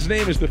in God's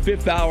name is the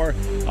Fifth Hour?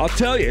 I'll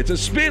tell you, it's a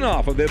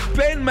spin-off of the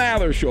Ben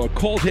Maller Show, a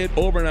cult hit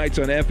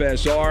overnights on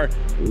FSR.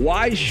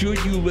 Why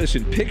should you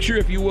listen? Picture,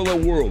 if you will, a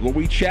world where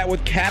we chat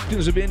with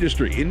captains of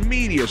industry in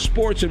media,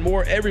 sports, and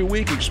more every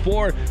week.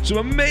 Explore some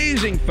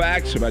amazing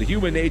facts about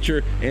human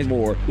nature and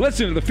more.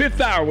 Listen to the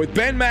Fifth Hour with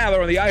Ben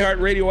Maller on the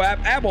iHeartRadio app,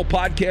 Apple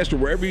Podcast, or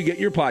wherever you get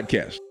your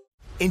podcasts.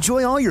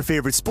 Enjoy all your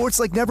favorite sports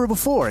like never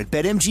before at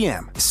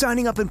BetMGM.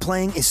 Signing up and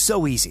playing is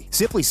so easy.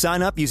 Simply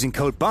sign up using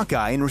code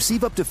Buckeye and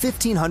receive up to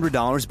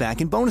 $1,500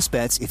 back in bonus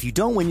bets if you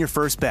don't win your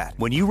first bet.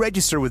 When you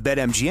register with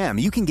BetMGM,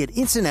 you can get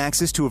instant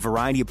access to a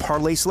variety of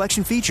parlay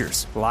selection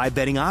features, live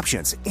betting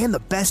options, and the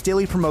best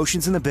daily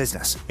promotions in the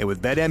business. And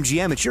with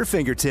BetMGM at your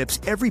fingertips,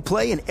 every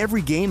play and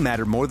every game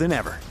matter more than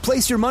ever.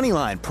 Place your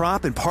moneyline,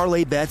 prop, and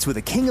parlay bets with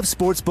the king of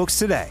sportsbooks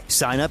today.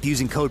 Sign up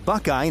using code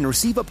Buckeye and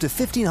receive up to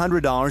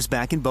 $1,500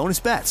 back in bonus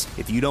bets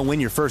if you don't win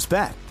your first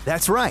bet.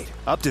 That's right,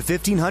 up to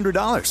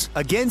 $1,500.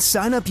 Again,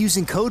 sign up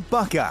using code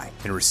Buckeye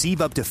and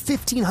receive up to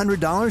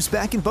 $1,500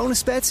 back in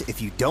bonus bets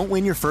if you don't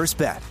win your first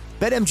bet.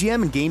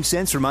 BetMGM and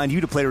GameSense remind you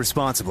to play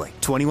responsibly.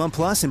 21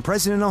 plus and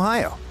present in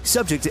Ohio.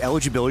 Subject to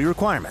eligibility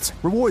requirements.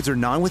 Rewards are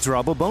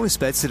non-withdrawable bonus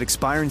bets that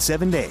expire in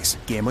 7 days.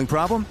 Gambling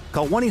problem?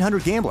 Call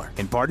 1-800-GAMBLER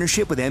in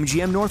partnership with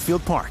MGM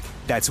Northfield Park.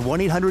 That's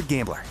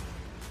 1-800-GAMBLER.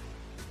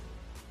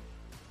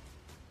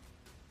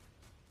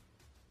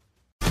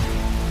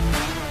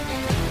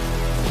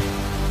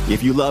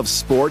 If you love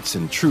sports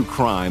and true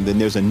crime, then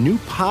there's a new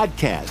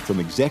podcast from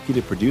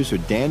executive producer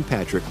Dan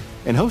Patrick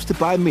and hosted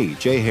by me,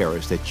 Jay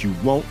Harris, that you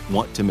won't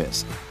want to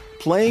miss.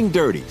 Playing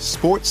Dirty: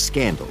 Sports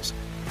Scandals.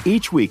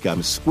 Each week,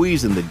 I'm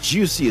squeezing the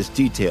juiciest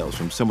details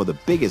from some of the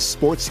biggest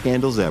sports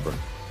scandals ever.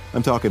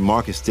 I'm talking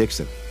Marcus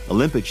Dixon,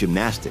 Olympic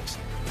gymnastics,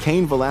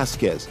 Cain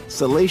Velasquez,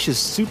 salacious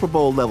Super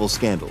Bowl-level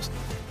scandals.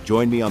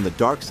 Join me on the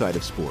dark side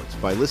of sports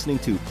by listening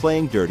to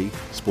Playing Dirty: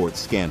 Sports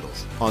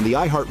Scandals on the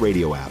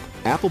iHeartRadio app,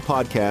 Apple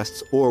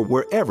Podcasts, or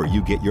wherever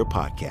you get your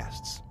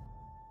podcasts.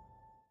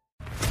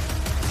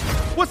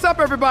 What's up,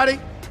 everybody?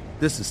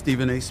 This is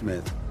Stephen A.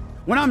 Smith.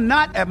 When I'm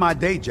not at my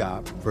day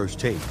job, First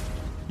Take,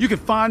 you can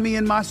find me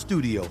in my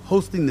studio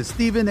hosting the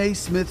Stephen A.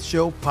 Smith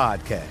Show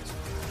podcast.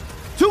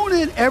 Tune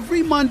in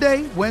every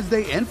Monday,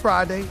 Wednesday, and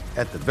Friday,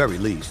 at the very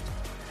least,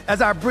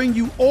 as I bring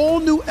you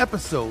all new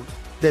episodes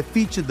that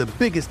feature the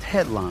biggest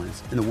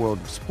headlines in the world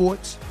of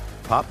sports,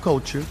 pop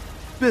culture,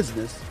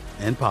 business,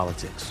 and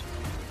politics.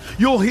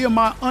 You'll hear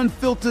my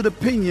unfiltered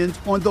opinions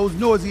on those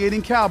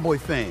nauseating Cowboy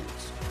fans,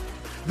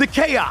 the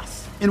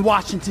chaos in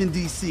Washington,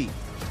 D.C.,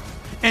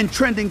 and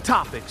trending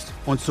topics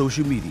on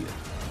social media,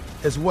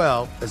 as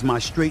well as my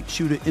straight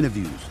shooter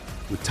interviews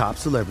with top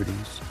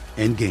celebrities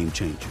and game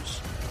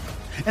changers.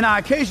 And I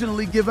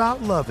occasionally give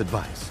out love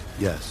advice.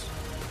 Yes,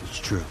 it's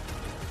true.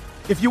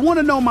 If you want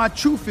to know my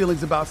true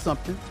feelings about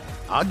something,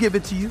 I'll give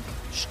it to you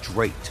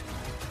straight.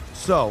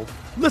 So,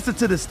 listen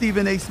to the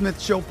Stephen A.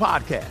 Smith Show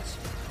podcast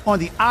on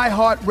the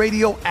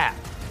iHeartRadio app,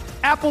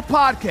 Apple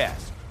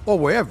Podcasts, or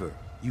wherever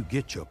you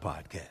get your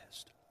podcast.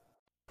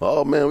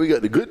 Oh, man, we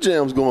got the good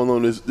jams going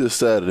on this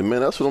Saturday,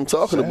 man. That's what I'm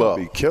talking about.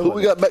 Who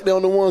we got back there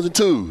on the ones and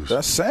twos?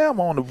 That's Sam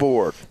on the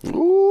board.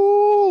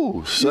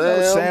 Ooh,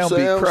 Sam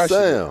be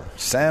crushing.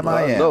 Sam,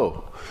 I am.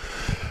 Know.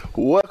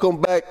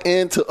 Welcome back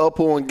into Up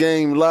On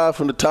Game live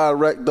from the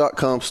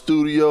TireRack.com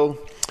studio.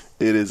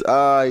 It is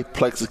I,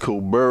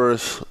 Plexico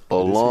Burress,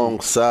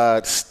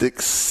 alongside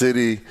Stick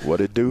City. What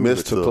it do? Mr.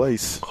 It's a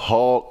place.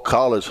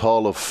 College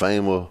Hall of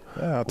Famer,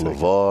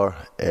 LeVar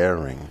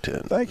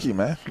Arrington. Thank you,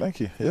 man.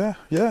 Thank you.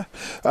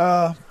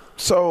 Yeah.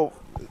 So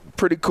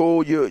pretty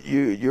cool.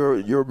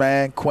 Your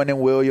man, Quinnen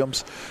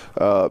Williams,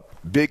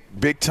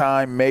 big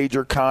time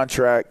major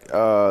contract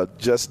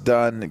just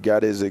done.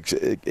 Got his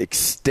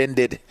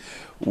extended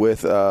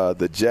with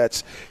the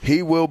Jets.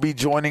 He will be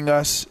joining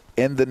us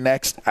in the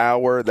next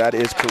hour. That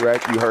is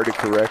correct. You heard it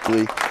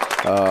correctly.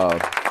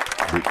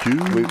 Big Q.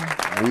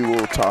 We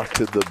will talk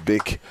to the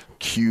Big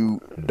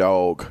Q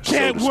dog,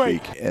 so to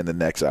speak, in the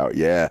next hour.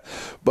 Yeah.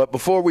 But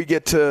before we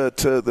get to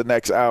the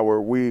next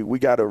hour, we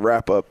got to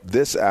wrap up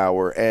this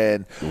hour.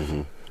 And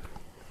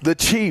the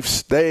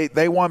Chiefs,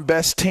 they won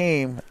best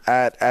team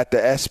at the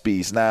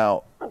ESPYs.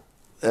 Now,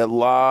 a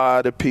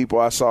lot of people,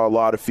 I saw a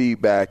lot of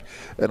feedback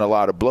and a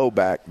lot of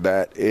blowback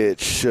that it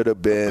should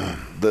have been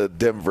the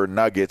Denver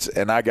Nuggets.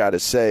 And I got to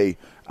say,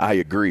 I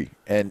agree.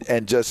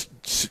 And just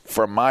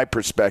from my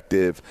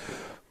perspective,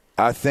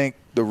 I think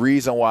the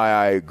reason why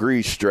I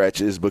agree, Stretch,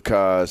 is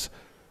because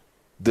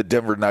the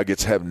Denver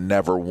Nuggets have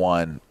never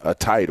won a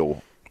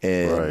title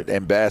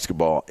in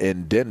basketball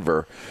in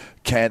Denver.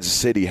 Kansas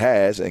City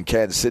has, and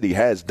Kansas City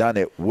has done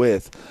it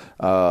with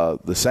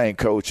the same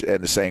coach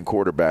and the same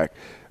quarterback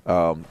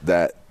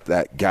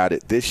that got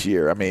it this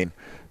year. I mean,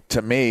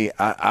 to me,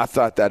 I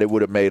thought that it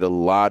would have made a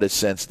lot of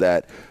sense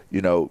that,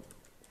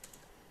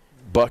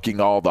 bucking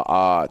all the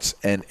odds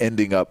and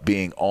ending up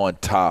being on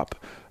top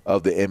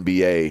of the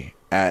NBA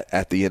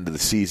at the end of the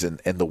season,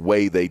 and the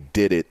way they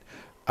did it,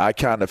 I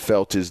kind of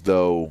felt as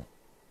though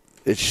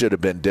it should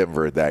have been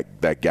Denver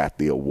that got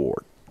the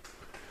award.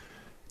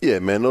 Yeah,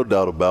 man, no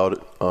doubt about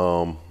it.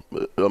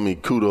 I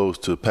mean, kudos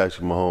to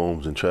Patrick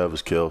Mahomes and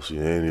Travis Kelce and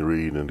Andy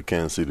Reid and the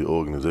Kansas City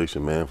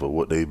organization, man, for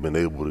what they've been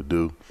able to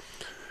do.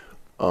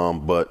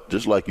 But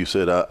just like you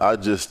said, I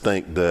just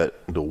think that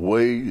the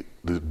way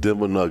the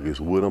Denver Nuggets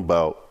went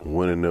about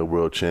winning their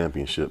world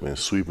championship and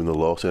sweeping the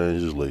Los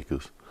Angeles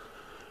Lakers,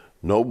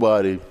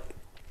 nobody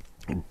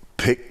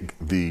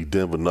picked the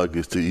Denver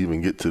Nuggets to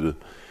even get to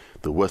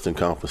the Western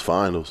Conference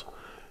Finals.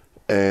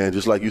 And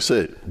just like you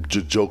said,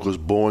 Joker's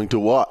boring to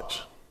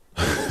watch.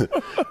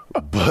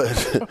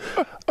 But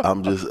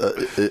I'm just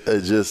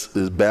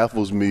it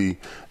baffles me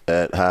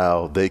at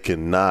how they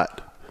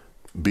cannot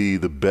be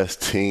the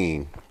best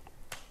team,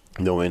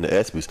 in the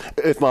ESPYs.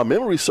 If my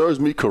memory serves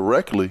me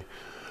correctly,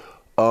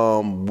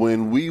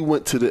 when we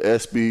went to the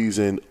ESPYs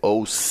in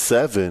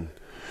 2007,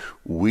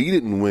 we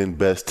didn't win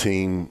best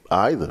team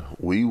either.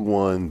 We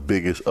won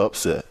biggest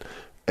upset,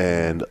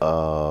 and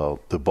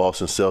the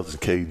Boston Celtics,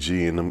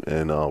 KG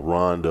and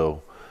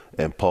Rondo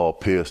and Paul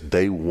Pierce,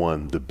 they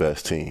won the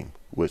best team,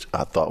 which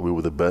I thought we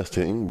were the best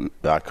team.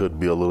 I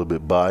could be a little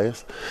bit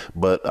biased,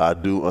 but I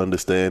do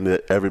understand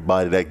that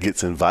everybody that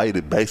gets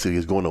invited basically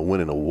is going to win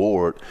an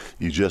award.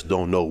 You just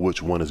don't know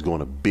which one is going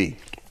to be.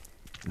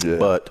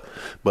 Yeah.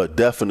 But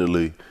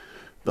definitely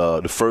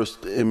the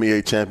first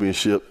NBA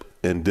championship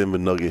in Denver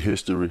Nugget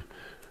history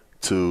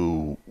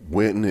to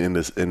win in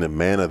the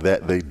manner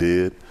that they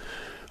did.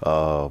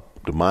 The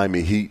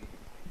Miami Heat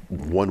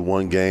won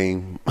one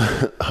game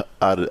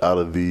out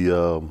of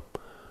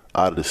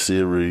the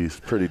series.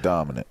 Pretty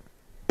dominant.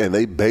 And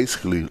they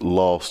basically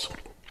lost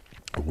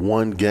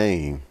one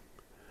game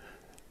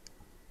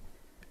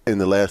in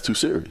the last two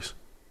series.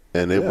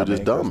 And they were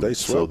just dominant.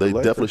 So they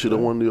definitely should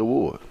have won the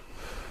award.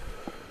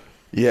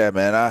 Yeah,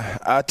 man.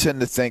 I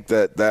tend to think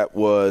that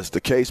was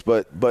the case.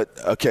 But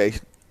okay,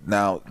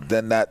 now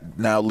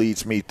that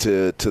leads me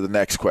to the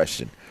next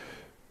question.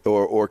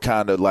 Or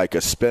kind of like a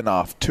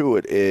spinoff to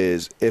it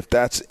is, if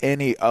that's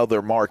any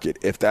other market,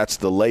 if that's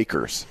the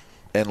Lakers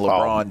and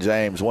LeBron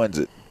James wins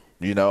it,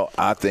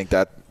 I think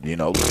that, the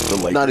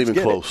Lakers not even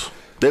close.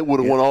 They would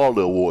have won all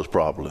the awards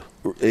probably.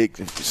 They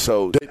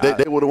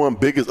would have won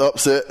biggest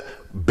upset,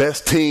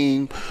 best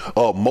team,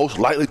 most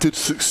likely to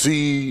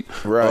succeed,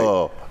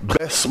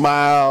 best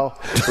smile,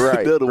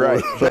 right.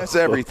 Best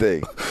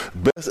everything.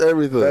 Best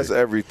everything. Best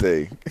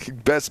everything.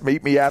 Best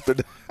meet me after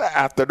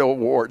the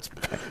awards.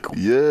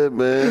 Yeah,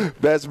 man.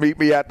 Best meet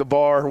me at the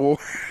bar.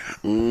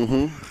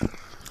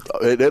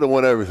 They'd have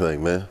won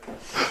everything, man.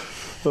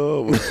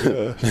 Oh my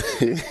god!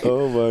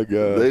 Oh my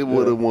god! They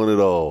would have won it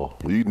all.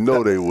 They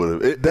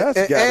would have.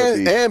 That's gotta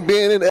be. And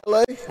being in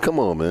LA, come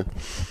on, man.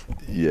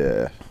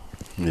 Yeah.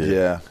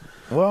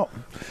 Well,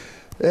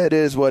 it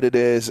is what it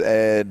is,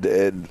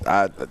 and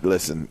I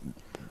listen.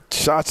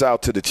 Shots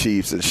out to the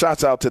Chiefs and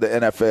shots out to the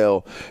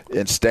NFL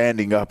in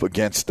standing up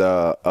against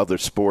other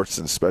sports,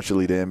 and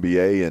especially the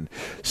NBA, and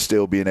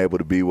still being able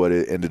to be what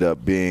it ended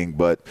up being.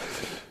 But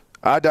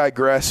I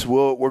digress.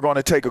 We're going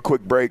to take a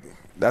quick break.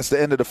 That's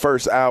the end of the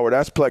first hour.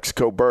 That's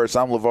Plexico Burst.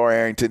 I'm LeVar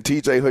Arrington.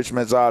 TJ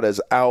Hushmanzada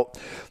is out.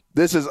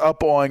 This is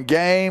Up On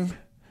Game.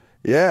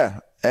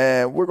 Yeah.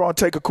 And we're going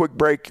to take a quick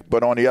break,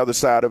 but on the other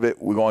side of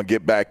it, we're going to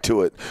get back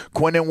to it.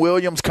 Quinnen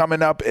Williams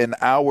coming up in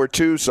hour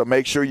 2, so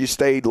make sure you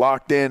stay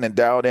locked in and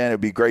dialed in.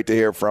 It'd be great to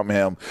hear from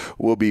him.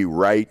 We'll be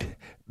right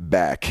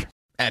back.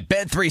 At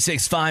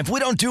Bet365, we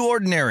don't do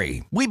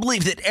ordinary. We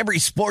believe that every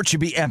sport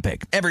should be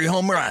epic. Every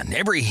home run,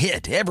 every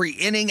hit, every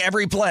inning,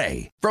 every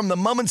play. From the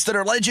moments that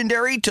are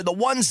legendary to the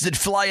ones that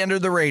fly under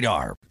the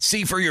radar.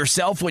 See for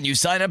yourself when you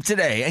sign up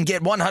today and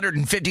get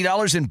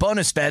 $150 in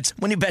bonus bets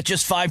when you bet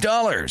just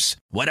 $5.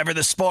 Whatever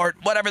the sport,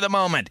 whatever the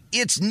moment,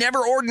 it's never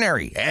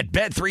ordinary at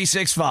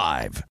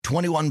Bet365.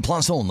 21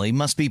 plus only.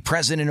 Must be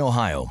present in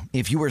Ohio.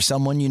 If you or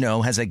someone you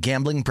know has a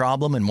gambling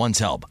problem and wants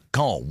help,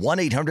 call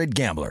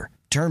 1-800-GAMBLER.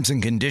 Terms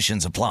and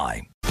conditions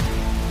apply.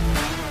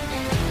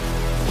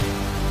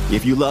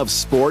 If you love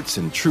sports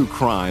and true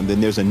crime, then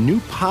there's a new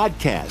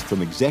podcast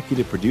from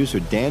executive producer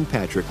Dan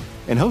Patrick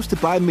and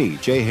hosted by me,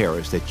 Jay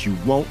Harris, that you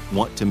won't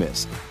want to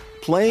miss.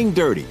 Playing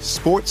Dirty: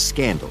 Sports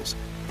Scandals.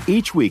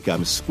 Each week,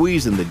 I'm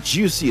squeezing the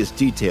juiciest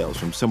details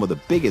from some of the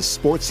biggest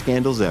sports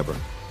scandals ever.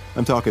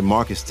 I'm talking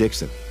Marcus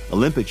Dixon,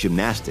 Olympic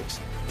gymnastics,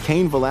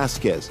 Cain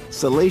Velasquez,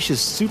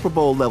 salacious Super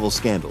Bowl-level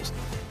scandals.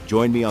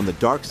 Join me on the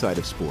dark side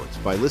of sports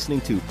by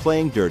listening to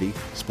Playing Dirty: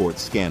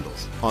 Sports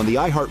Scandals on the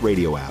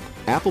iHeartRadio app,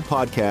 Apple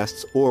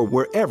Podcasts, or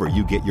wherever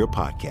you get your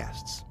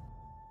podcasts.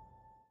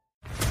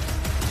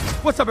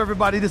 What's up,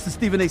 everybody? This is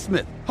Stephen A.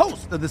 Smith,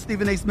 host of the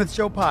Stephen A. Smith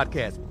Show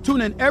podcast.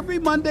 Tune in every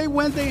Monday,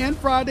 Wednesday, and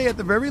Friday at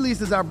the very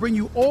least as I bring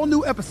you all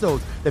new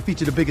episodes that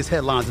feature the biggest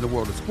headlines in the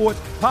world of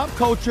sports, pop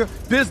culture,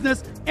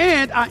 business,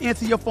 and I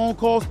answer your phone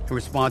calls and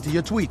respond to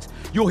your tweets.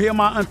 You'll hear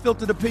my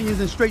unfiltered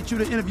opinions and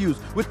straight-shooter interviews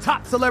with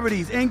top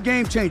celebrities and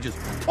game changers.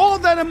 All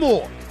that and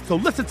more. So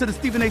listen to the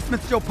Stephen A.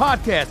 Smith Show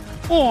podcast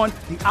on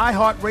the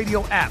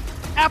iHeartRadio app,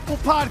 Apple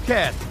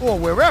Podcasts, or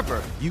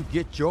wherever you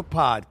get your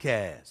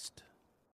podcast.